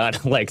 thank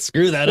God. Like,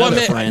 screw that other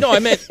friend. No, I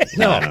meant,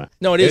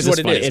 no, it is what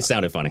it funny. is. It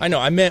sounded funny. I know.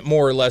 I meant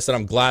more or less that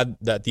I'm glad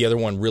that the other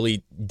one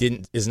really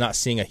is not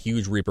seeing a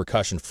huge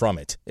repercussion from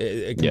it.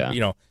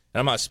 And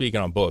I'm not speaking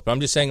on both, but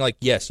I'm just saying, like,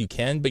 yes, you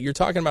can, but you're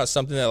talking about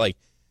something that, like,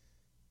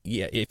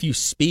 yeah, if you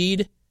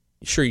speed,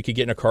 sure, you could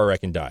get in a car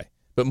wreck and die.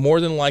 But more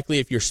than likely,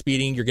 if you're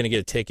speeding, you're going to get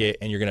a ticket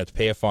and you're going to have to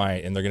pay a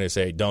fine, and they're going to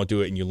say, don't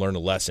do it, and you learn a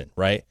lesson,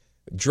 right?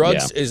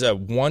 Drugs is a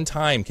one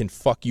time can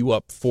fuck you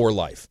up for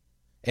life.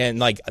 And,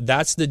 like,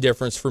 that's the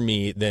difference for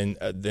me than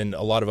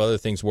a lot of other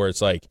things where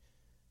it's like,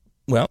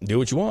 well, do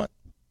what you want.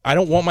 I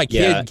don't want my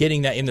kid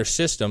getting that in their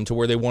system to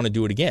where they want to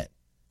do it again,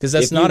 because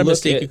that's not a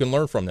mistake you can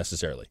learn from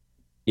necessarily.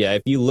 Yeah,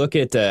 if you look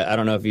at, I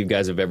don't know if you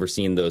guys have ever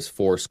seen those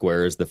 4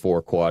 squares, the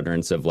 4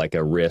 quadrants of like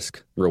a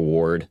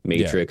risk-reward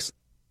matrix.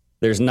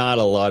 There's not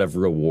a lot of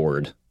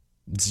reward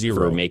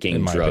for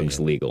making drugs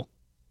legal,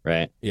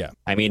 right? Yeah,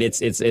 I mean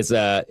it's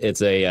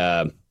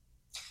a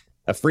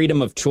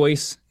freedom of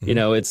choice. Mm-hmm. You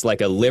know, it's like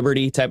a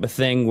liberty type of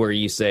thing where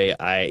you say,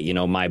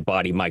 my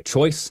body, my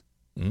choice.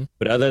 Mm-hmm.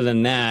 But other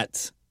than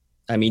that,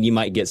 I mean, you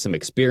might get some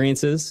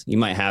experiences. You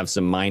might have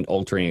some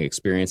mind-altering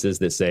experiences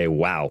that say,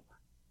 wow,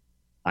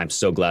 I'm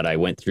so glad I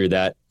went through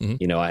that. Mm-hmm.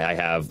 You know, I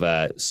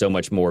have so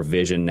much more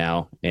vision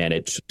now, and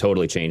it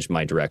totally changed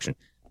my direction.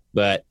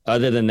 But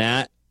other than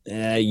that,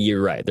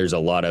 you're right. There's a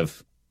lot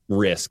of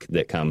risk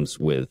that comes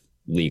with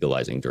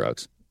legalizing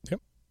drugs.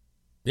 Yep.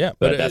 Yeah,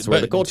 but that's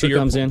where the culture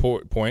comes in.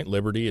 Point,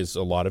 liberty is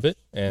a lot of it,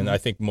 and I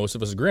think most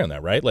of us agree on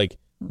that, right? Like,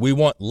 we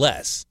want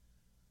less.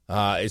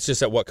 It's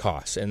just at what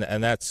cost, and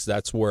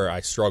that's where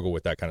I struggle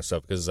with that kind of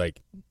stuff, because,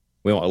 like,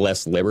 we want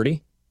less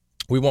liberty.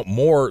 We want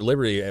more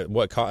liberty at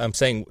what cost? I'm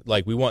saying,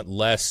 like, we want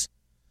less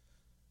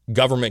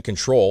government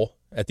control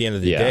at the end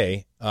of the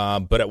day,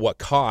 but at what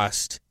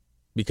cost?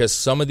 Because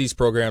some of these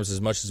programs,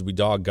 as much as we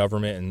dog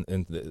government,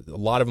 and a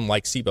lot of them,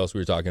 like seatbelts we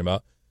were talking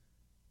about,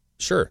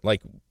 sure,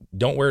 like,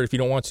 don't wear it if you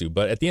don't want to,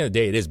 but at the end of the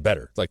day, it is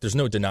better. Like, there's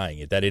no denying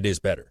it, that it is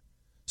better.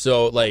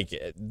 So, like,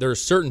 there are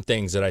certain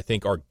things that I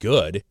think are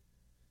good.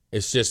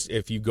 It's just,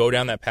 if you go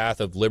down that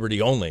path of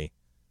liberty only,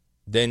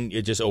 then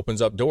it just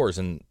opens up doors,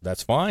 and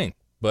that's fine.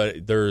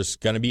 But there's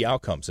going to be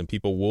outcomes, and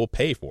people will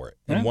pay for it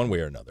in one way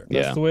or another.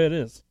 That's the way it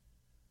is.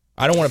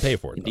 I don't want to pay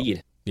for it.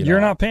 Indeed.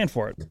 You're not paying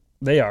for it.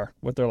 They are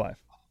with their life.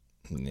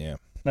 Yeah.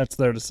 That's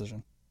their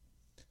decision.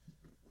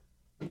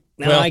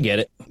 No, I get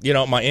it. You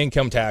know, my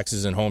income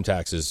taxes and home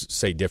taxes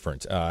say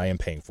different. I am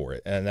paying for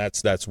it, and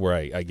that's where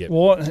I get.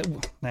 Well,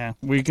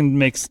 we can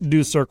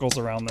do circles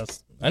around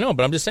this. I know,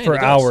 but I'm just saying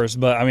for hours.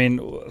 But I mean,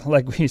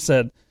 like we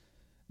said,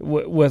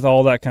 with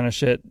all that kind of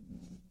shit,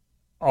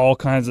 all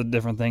kinds of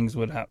different things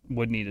would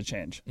need to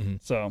change. Mm-hmm.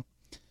 So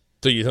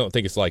you don't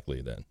think it's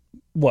likely then?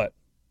 What?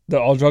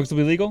 That all drugs will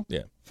be legal?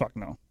 Yeah. Fuck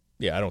no.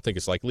 Yeah, I don't think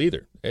it's likely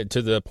either.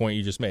 To the point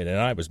you just made, and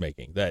I was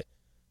making, that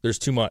there's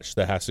too much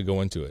that has to go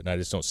into it, and I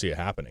just don't see it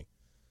happening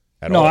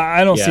at all. No,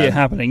 I don't see it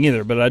happening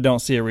either, but I don't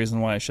see a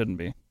reason why it shouldn't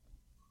be.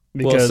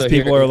 Because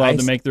people are allowed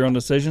to make their own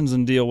decisions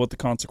and deal with the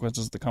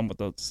consequences that come with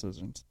those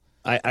decisions.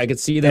 I could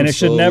see them. And it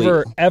should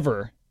never,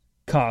 ever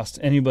cost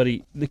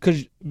anybody,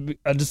 because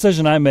a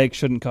decision I make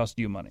shouldn't cost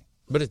you money.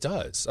 But it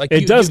does. Like,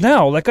 it does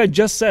now, like I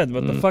just said,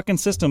 but the fucking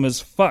system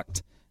is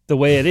fucked the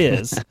way it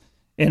is,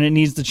 and it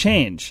needs to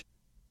change.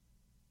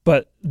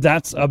 But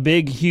that's a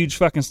big, huge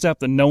fucking step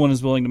that no one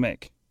is willing to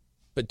make.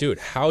 But, dude,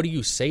 how do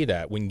you say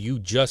that when you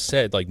just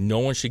said, like, no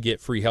one should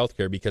get free health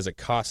care because it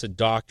costs a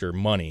doctor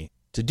money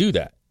to do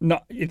that? No,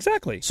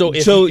 exactly. So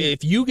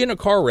if you get in a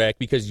car wreck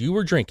because you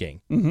were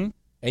drinking, mm-hmm.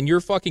 and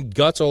your fucking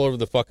guts all over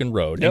the fucking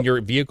road, and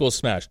your vehicle is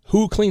smashed,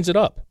 who cleans it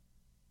up?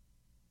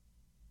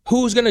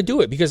 Who's going to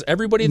do it? Because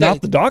everybody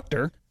not the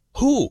doctor.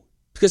 Who?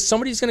 Because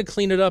somebody's going to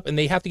clean it up, and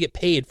they have to get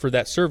paid for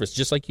that service,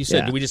 just like you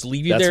said. Do we just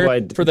leave you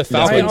for the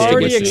Falcon? I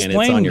already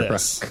explained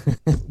this.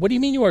 What do you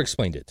mean you already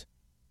explained it?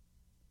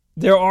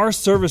 There are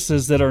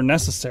services that are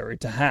necessary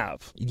to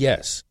have.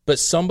 Yes, but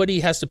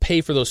somebody has to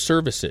pay for those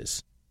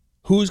services.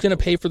 Who's going to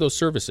pay for those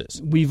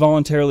services? We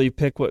voluntarily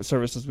pick what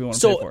services we want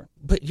to pay for.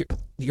 But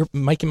you're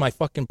making my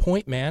fucking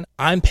point, man.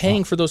 I'm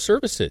paying for those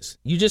services.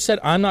 You just said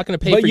I'm not going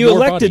to pay for your body.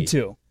 But you elected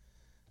to.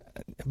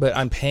 But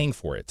I'm paying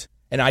for it.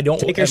 And I don't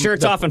take your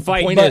shirts off and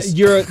fight. But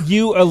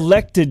you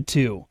elected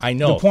to. I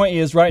know. The point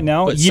is, right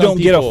now, you don't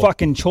get a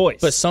fucking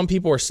choice. But some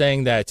people are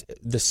saying that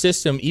the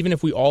system, even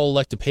if we all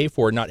elect to pay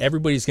for it, not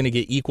everybody's going to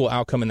get equal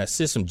outcome in that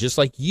system. Just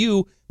like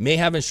you may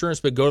have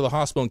insurance but go to the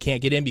hospital and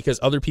can't get in because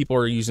other people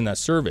are using that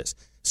service.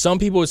 Some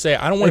people would say,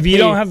 I don't want to pay. If you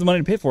don't have the money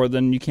to pay for it,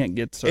 then you can't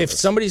get service. If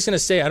somebody's going to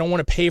say, I don't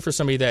want to pay for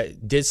somebody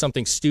that did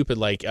something stupid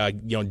like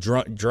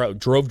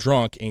drove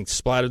drunk and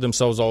splattered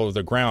themselves all over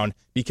the ground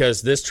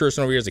because this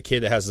person over here is a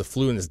kid that has the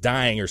flu and is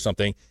dying or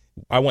something,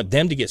 I want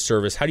them to get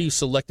service. How do you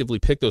selectively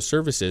pick those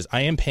services?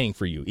 I am paying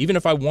for you. Even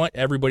if I want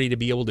everybody to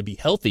be able to be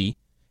healthy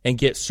and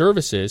get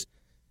services,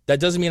 That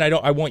doesn't mean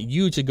I want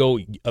you to go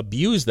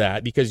abuse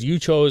that because you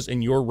chose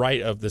in your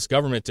right of this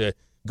government to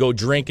go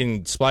drink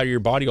and splatter your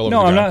body all over the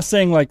ground. No, I'm not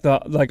saying like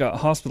a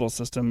hospital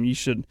system.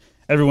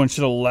 Everyone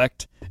should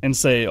elect and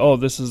say, oh,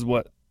 this is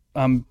what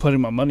I'm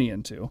putting my money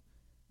into.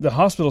 The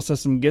hospital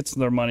system gets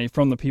their money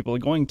from the people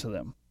going to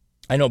them.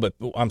 I know, but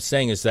what I'm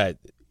saying is that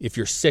if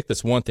you're sick,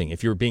 that's one thing.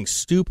 If you're being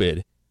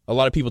stupid, a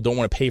lot of people don't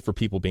want to pay for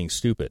people being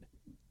stupid.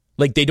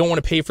 Like, they don't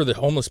want to pay for the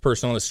homeless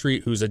person on the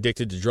street who's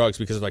addicted to drugs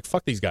because they're like,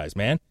 fuck these guys,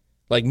 man.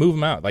 Like, move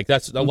them out. Like,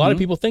 that's a lot of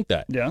people think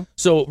that. Yeah.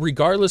 So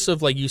regardless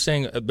of, like, you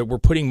saying that we're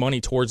putting money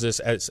towards this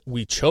as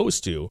we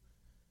chose to,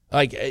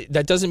 like,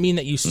 that doesn't mean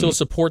that you still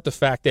support the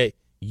fact that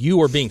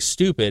you are being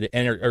stupid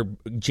and are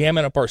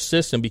jamming up our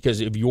system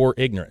because of your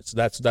ignorance.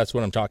 That's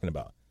what I'm talking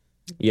about.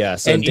 Yeah.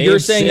 So and you're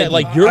saying that,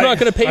 like, you're not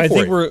going to pay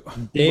for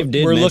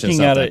it. We're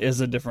looking at it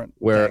as a different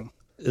thing.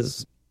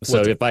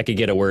 If I could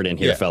get a word in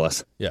here,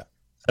 fellas. Yeah.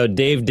 So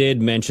Dave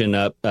did mention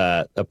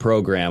a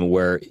program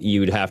where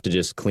you'd have to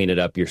just clean it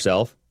up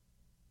yourself.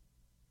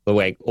 But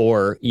wait,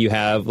 or you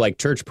have like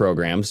church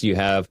programs, you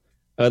have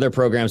other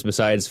programs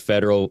besides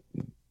federal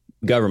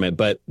government,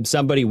 but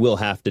somebody will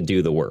have to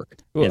do the work,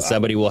 and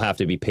somebody will have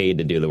to be paid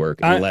to do the work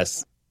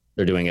unless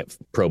they're doing it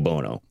pro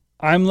bono.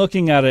 I'm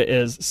looking at it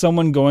as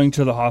someone going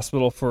to the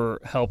hospital for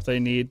help they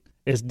need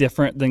is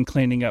different than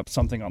cleaning up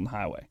something on the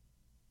highway.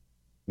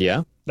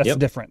 Yeah. That's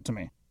different to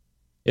me.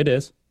 It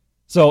is.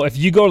 So if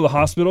you go to the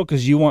hospital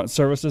because you want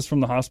services from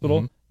the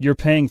hospital, you're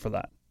paying for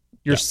that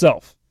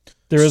yourself.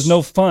 There is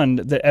no fund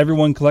that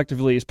everyone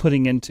collectively is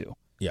putting into.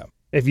 Yeah.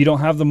 If you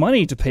don't have the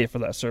money to pay for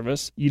that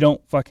service, you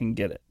don't fucking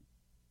get it.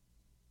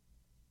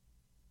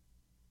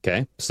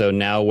 Okay. So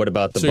now what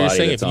about the body? So you're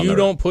saying that's if on you the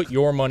don't put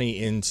your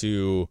money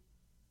into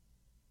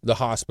the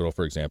hospital,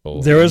 for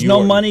example, there is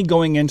no money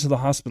going into the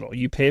hospital.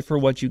 You pay for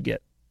what you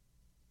get.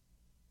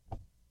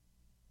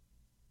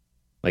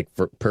 Like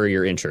per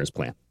your insurance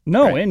plan.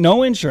 No, right?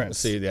 No insurance.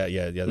 See that?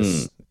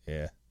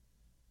 Yeah.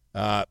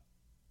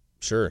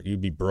 Sure,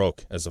 you'd be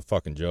broke as a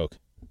fucking joke.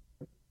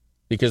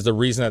 Because the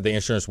reason that the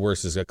insurance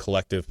works is a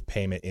collective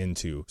payment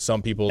into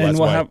some people. That's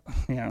why.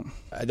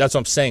 That's what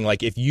I'm saying.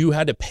 Like, if you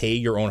had to pay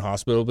your own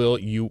hospital bill,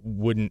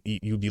 you'd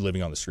be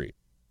living on the street.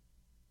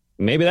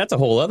 Maybe that's a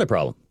whole other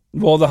problem.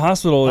 Well, the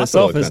hospital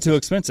itself is too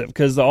expensive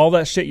because all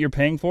that shit you're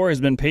paying for has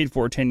been paid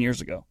for 10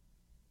 years ago.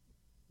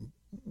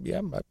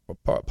 Yeah,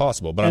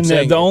 possible. But I'm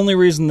saying the only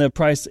reason the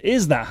price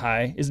is that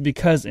high is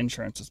because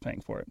insurance is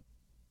paying for it.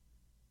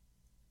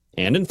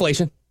 And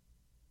inflation.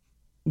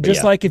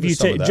 Just like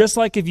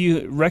if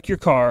you wreck your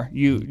car,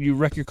 you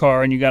wreck your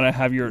car and you got to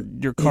have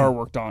your car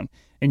worked on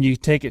and you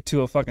take it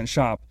to a fucking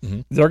shop,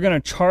 they're going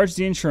to charge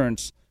the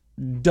insurance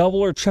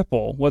double or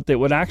triple what they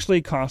would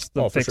actually cost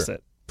to fix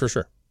it. For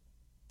sure.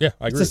 Yeah,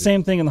 I agree. It's the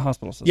same thing in the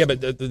hospital system. Yeah,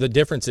 but the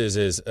difference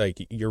is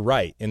like you're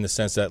right in the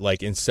sense that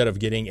like instead of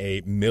getting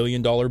a $1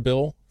 million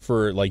bill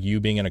for like you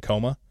being in a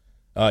coma,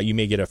 you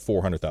may get a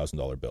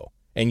 $400,000 bill,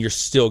 and you're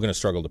still going to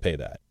struggle to pay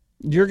that.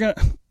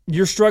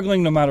 You're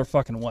struggling no matter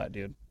fucking what,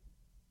 dude.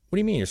 What do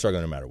you mean you're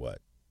struggling no matter what?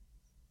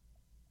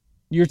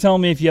 You're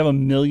telling me if you have $1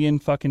 million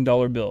fucking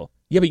bill.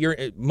 Yeah,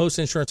 but most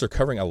insurance are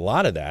covering a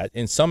lot of that.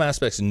 In some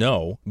aspects,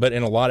 no, but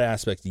in a lot of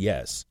aspects,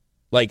 yes.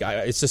 Like,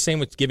 it's the same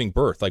with giving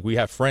birth. Like, we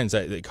have friends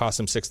that it costs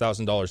them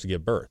 $6,000 to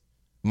give birth.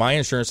 My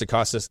insurance, it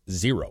costs us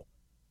 $0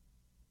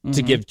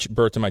 to give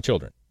birth to my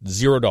children.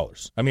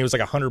 $0. I mean, it was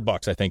like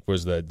 $100, I think,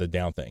 was the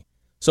down thing.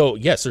 So,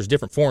 yes, there's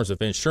different forms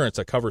of insurance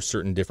that cover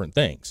certain different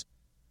things.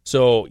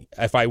 So,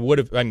 if I would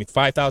have,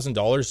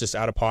 $5,000 just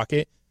out of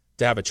pocket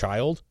to have a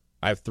child,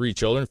 I have 3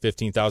 children,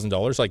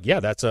 $15,000. Like, yeah,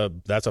 that's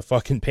a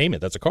fucking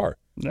payment. That's a car.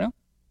 Yeah.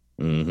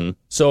 Mm-hmm.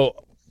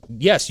 So,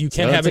 yes, you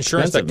can have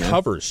insurance that man.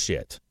 covers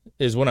shit.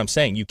 Is what I'm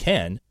saying. You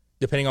can,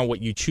 depending on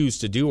what you choose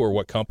to do or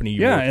what company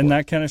you work for. Yeah, and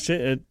that kind of shit,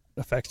 it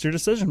affects your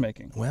decision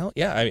making. Well,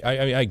 yeah,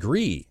 I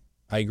agree.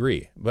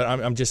 But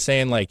I'm just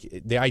saying, like,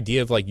 the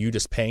idea of like you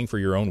just paying for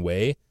your own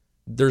way,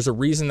 there's a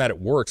reason that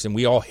it works, and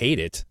we all hate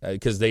it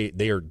because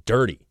they are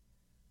dirty.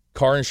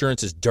 Car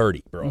insurance is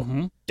dirty, bro.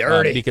 Mm-hmm.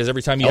 Dirty. Because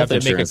every time you Health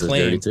have to make a insurance is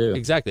claim, dirty too.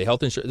 exactly,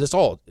 health insurance, that's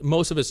all.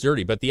 Most of it's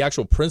dirty, but the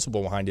actual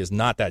principle behind it is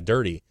not that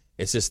dirty.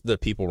 It's just the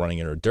people running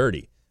it are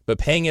dirty. But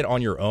paying it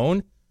on your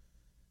own,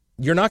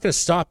 you're not going to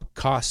stop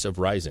costs of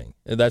rising.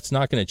 That's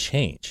not going to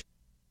change.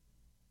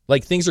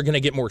 Like, things are going to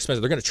get more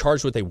expensive. They're going to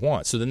charge what they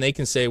want. So then they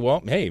can say,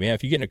 well, hey, man,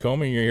 if you get in a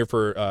coma and you're here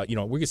for,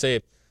 we could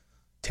say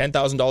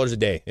 $10,000 a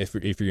day if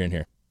you're in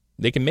here.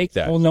 They can make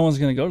that. Well, no one's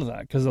going to go to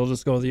that because they'll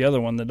just go to the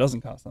other one that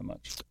doesn't cost that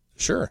much.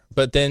 Sure.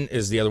 But then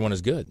is the other one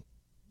as good?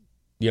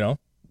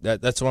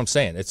 That's what I'm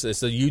saying. It's the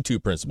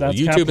YouTube principle. That's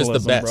YouTube is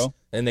the best, bro.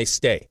 and they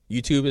stay.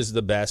 YouTube is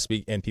the best,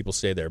 and people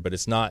stay there. But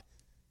it's not.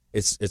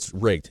 It's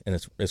rigged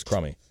and it's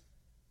crummy.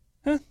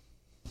 Huh.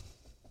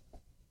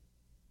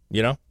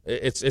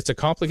 It's a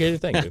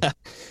complicated thing, dude.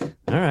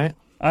 All right.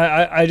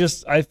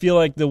 I feel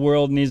like the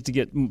world needs to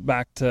get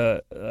back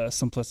to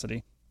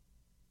simplicity.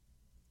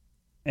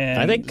 And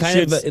I think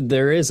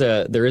there is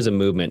a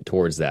movement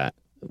towards that.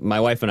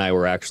 My wife and I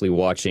were actually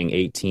watching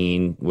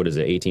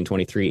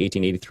 1823,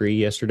 1883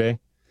 yesterday.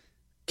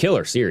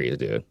 Killer series,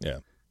 dude. Yeah.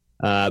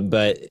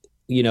 But,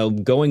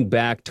 going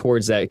back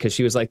towards that, because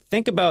she was like,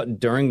 think about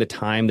during the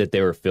time that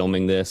they were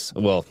filming this.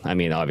 Well, I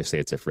mean, obviously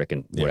it's a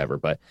frickin' whatever,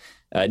 but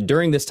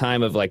during this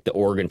time of like the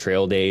Oregon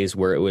Trail days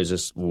where it was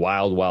just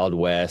wild, wild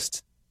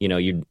west,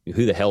 who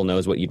the hell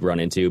knows what you'd run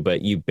into,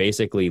 but you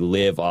basically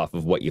live off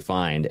of what you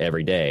find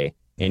every day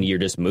and you're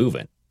just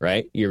moving,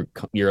 right? You're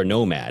a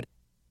nomad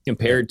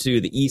compared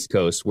to the East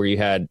Coast where you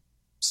had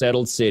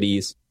settled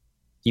cities.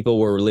 People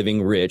were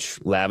living rich,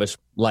 lavish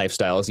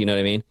lifestyles, you know what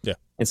I mean? Yeah.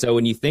 And so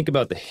when you think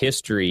about the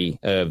history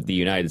of the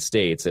United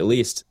States, at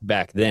least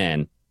back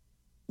then,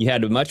 you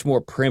had a much more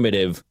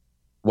primitive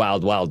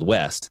wild, wild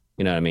west,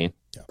 you know what I mean?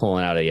 Yeah.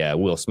 Pulling out a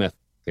Will Smith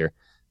here.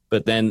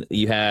 But then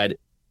you had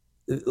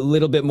a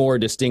little bit more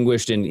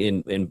distinguished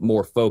and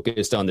more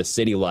focused on the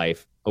city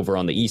life over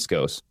on the East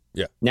Coast.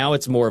 Yeah. Now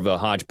it's more of a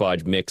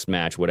hodgepodge, mix,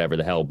 match, whatever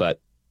the hell. But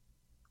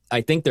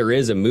I think there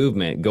is a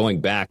movement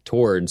going back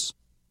towards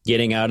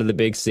getting out of the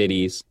big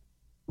cities,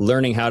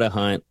 learning how to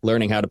hunt,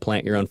 learning how to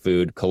plant your own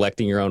food,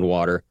 collecting your own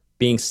water,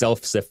 being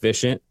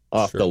self-sufficient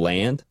off the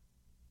land.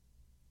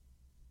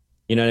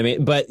 You know what I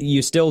mean? But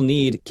you still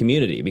need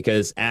community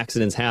because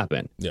accidents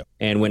happen. Yeah.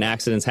 And when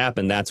accidents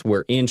happen, that's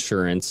where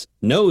insurance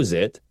knows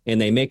it,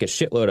 and they make a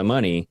shitload of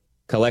money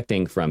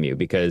collecting from you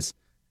because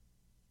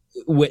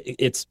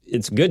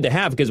it's good to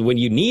have, because when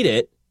you need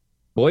it,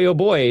 boy, oh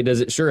boy, does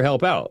it sure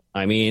help out.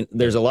 I mean,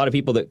 there's a lot of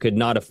people that could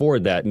not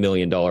afford that $1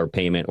 million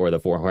payment or the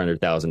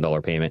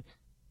 $400,000 payment.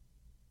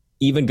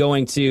 Even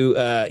going to,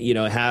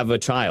 have a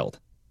child,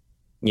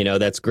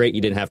 that's great.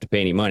 You didn't have to pay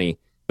any money,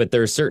 but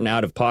there's certain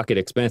out-of-pocket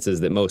expenses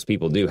that most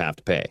people do have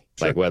to pay,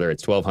 like whether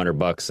it's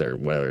 $1,200 or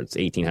whether it's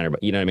 $1,800.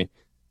 You know what I mean?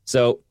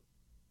 So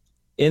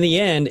in the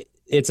end,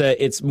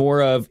 it's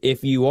more of,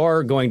 if you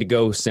are going to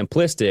go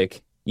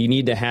simplistic, you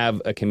need to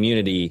have a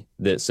community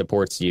that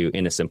supports you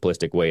in a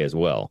simplistic way as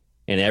well.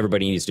 And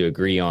everybody needs to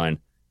agree on,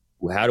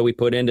 how do we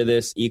put into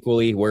this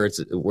equally where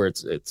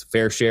it's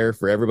fair share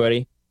for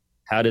everybody?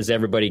 How does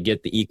everybody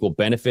get the equal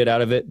benefit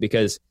out of it?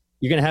 Because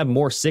you're going to have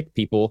more sick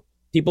people.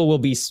 People will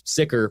be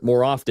sicker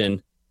more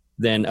often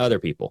than other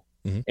people.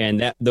 Mm-hmm.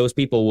 And those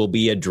people will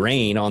be a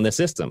drain on the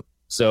system.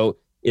 So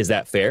is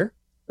that fair?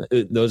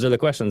 Those are the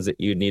questions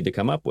that you need to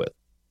come up with.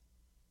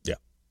 Yeah.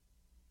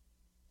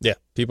 Yeah.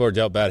 People are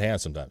dealt bad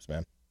hands sometimes,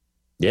 man.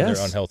 Yes.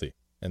 They're unhealthy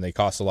and they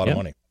cost a lot of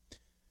money.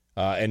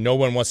 And no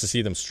one wants to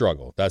see them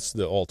struggle. That's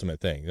the ultimate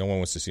thing. No one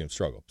wants to see them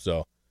struggle.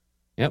 So,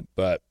 yep.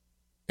 But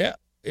yeah,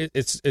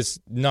 it's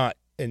not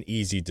an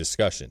easy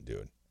discussion,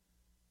 dude.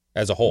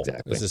 As a whole,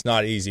 exactly. This is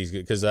not easy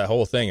because that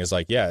whole thing is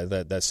like, yeah,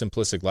 that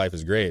simplistic life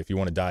is great if you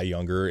want to die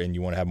younger and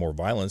you want to have more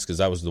violence, because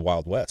that was the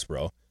Wild West,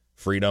 bro.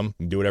 Freedom,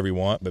 you can do whatever you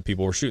want, but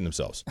people were shooting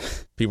themselves.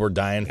 People were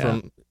dying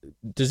from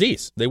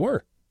disease. They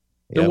were.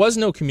 There was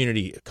no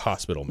community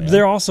hospital, man.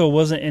 There also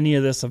wasn't any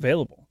of this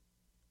available.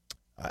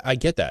 I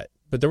get that.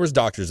 But there was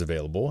doctors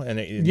available, and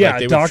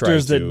they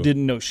doctors that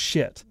didn't know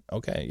shit.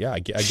 Okay, yeah, I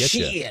get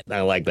you. Shit,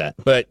 I like that.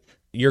 But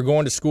you're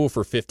going to school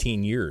for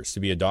 15 years to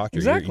be a doctor.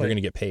 Exactly. You're going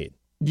to get paid.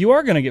 You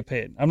are going to get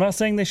paid. I'm not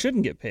saying they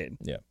shouldn't get paid.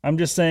 Yeah. I'm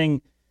just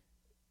saying,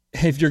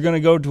 if you're going to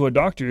go to a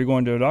doctor, you're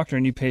going to a doctor,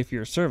 and you pay for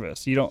your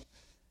service.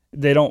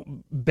 They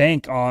don't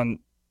bank on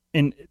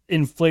an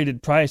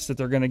inflated price that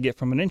they're going to get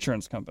from an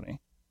insurance company.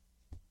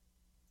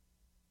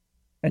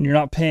 And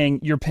you're paying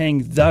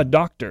the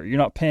doctor. You're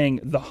not paying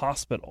the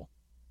hospital.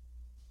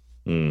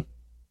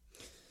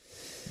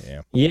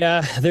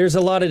 Yeah, there's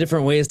a lot of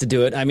different ways to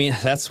do it. I mean,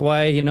 that's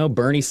why,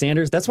 Bernie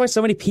Sanders, that's why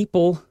so many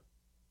people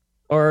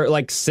are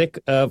like sick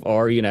of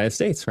our United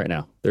States right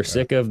now. They're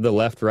sick of the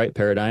left-right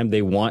paradigm.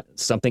 They want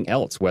something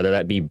else, whether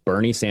that be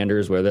Bernie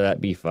Sanders, whether that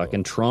be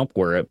fucking Trump,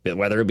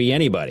 whether it be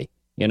anybody.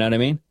 You know what I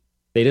mean?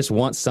 They just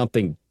want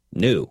something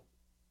new.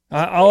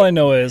 All I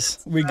know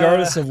is,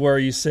 regardless of where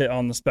you sit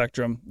on the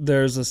spectrum,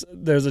 there's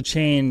a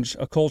change,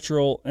 a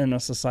cultural and a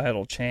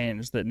societal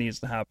change that needs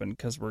to happen,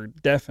 because we're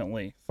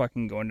definitely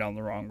fucking going down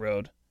the wrong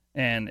road,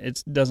 and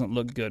it doesn't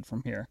look good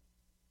from here.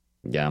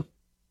 Yeah.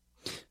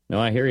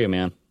 No, I hear you,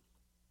 man.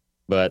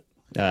 But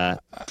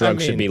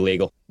drugs should be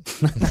legal.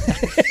 No,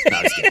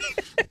 I was kidding.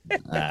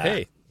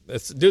 Hey,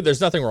 dude,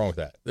 there's nothing wrong with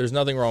that. There's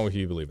nothing wrong with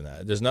you believing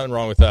that. There's nothing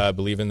wrong with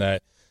believing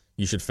that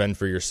you should fend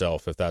for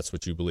yourself if that's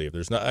what you believe.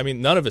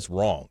 None of it's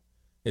wrong.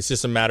 It's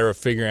just a matter of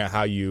figuring out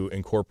how you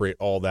incorporate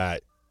all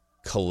that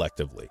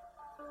collectively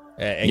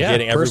and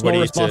getting everybody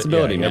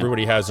responsibility.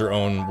 Everybody has their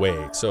own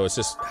way. So it's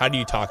just, how do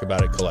you talk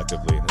about it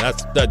collectively? And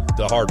that's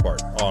the hard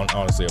part,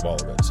 honestly, of all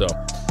of it. So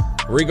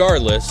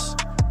regardless,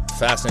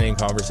 fascinating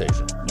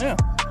conversation. Yeah.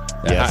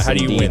 Yes, how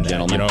do you win that,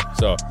 gentlemen?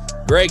 So,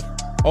 Greg,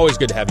 always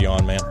good to have you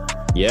on, man.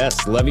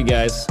 Yes, love you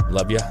guys.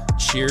 Love you.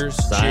 Cheers.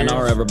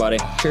 Sayonara, everybody.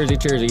 Cheersy,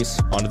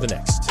 cheersies. On to the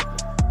next.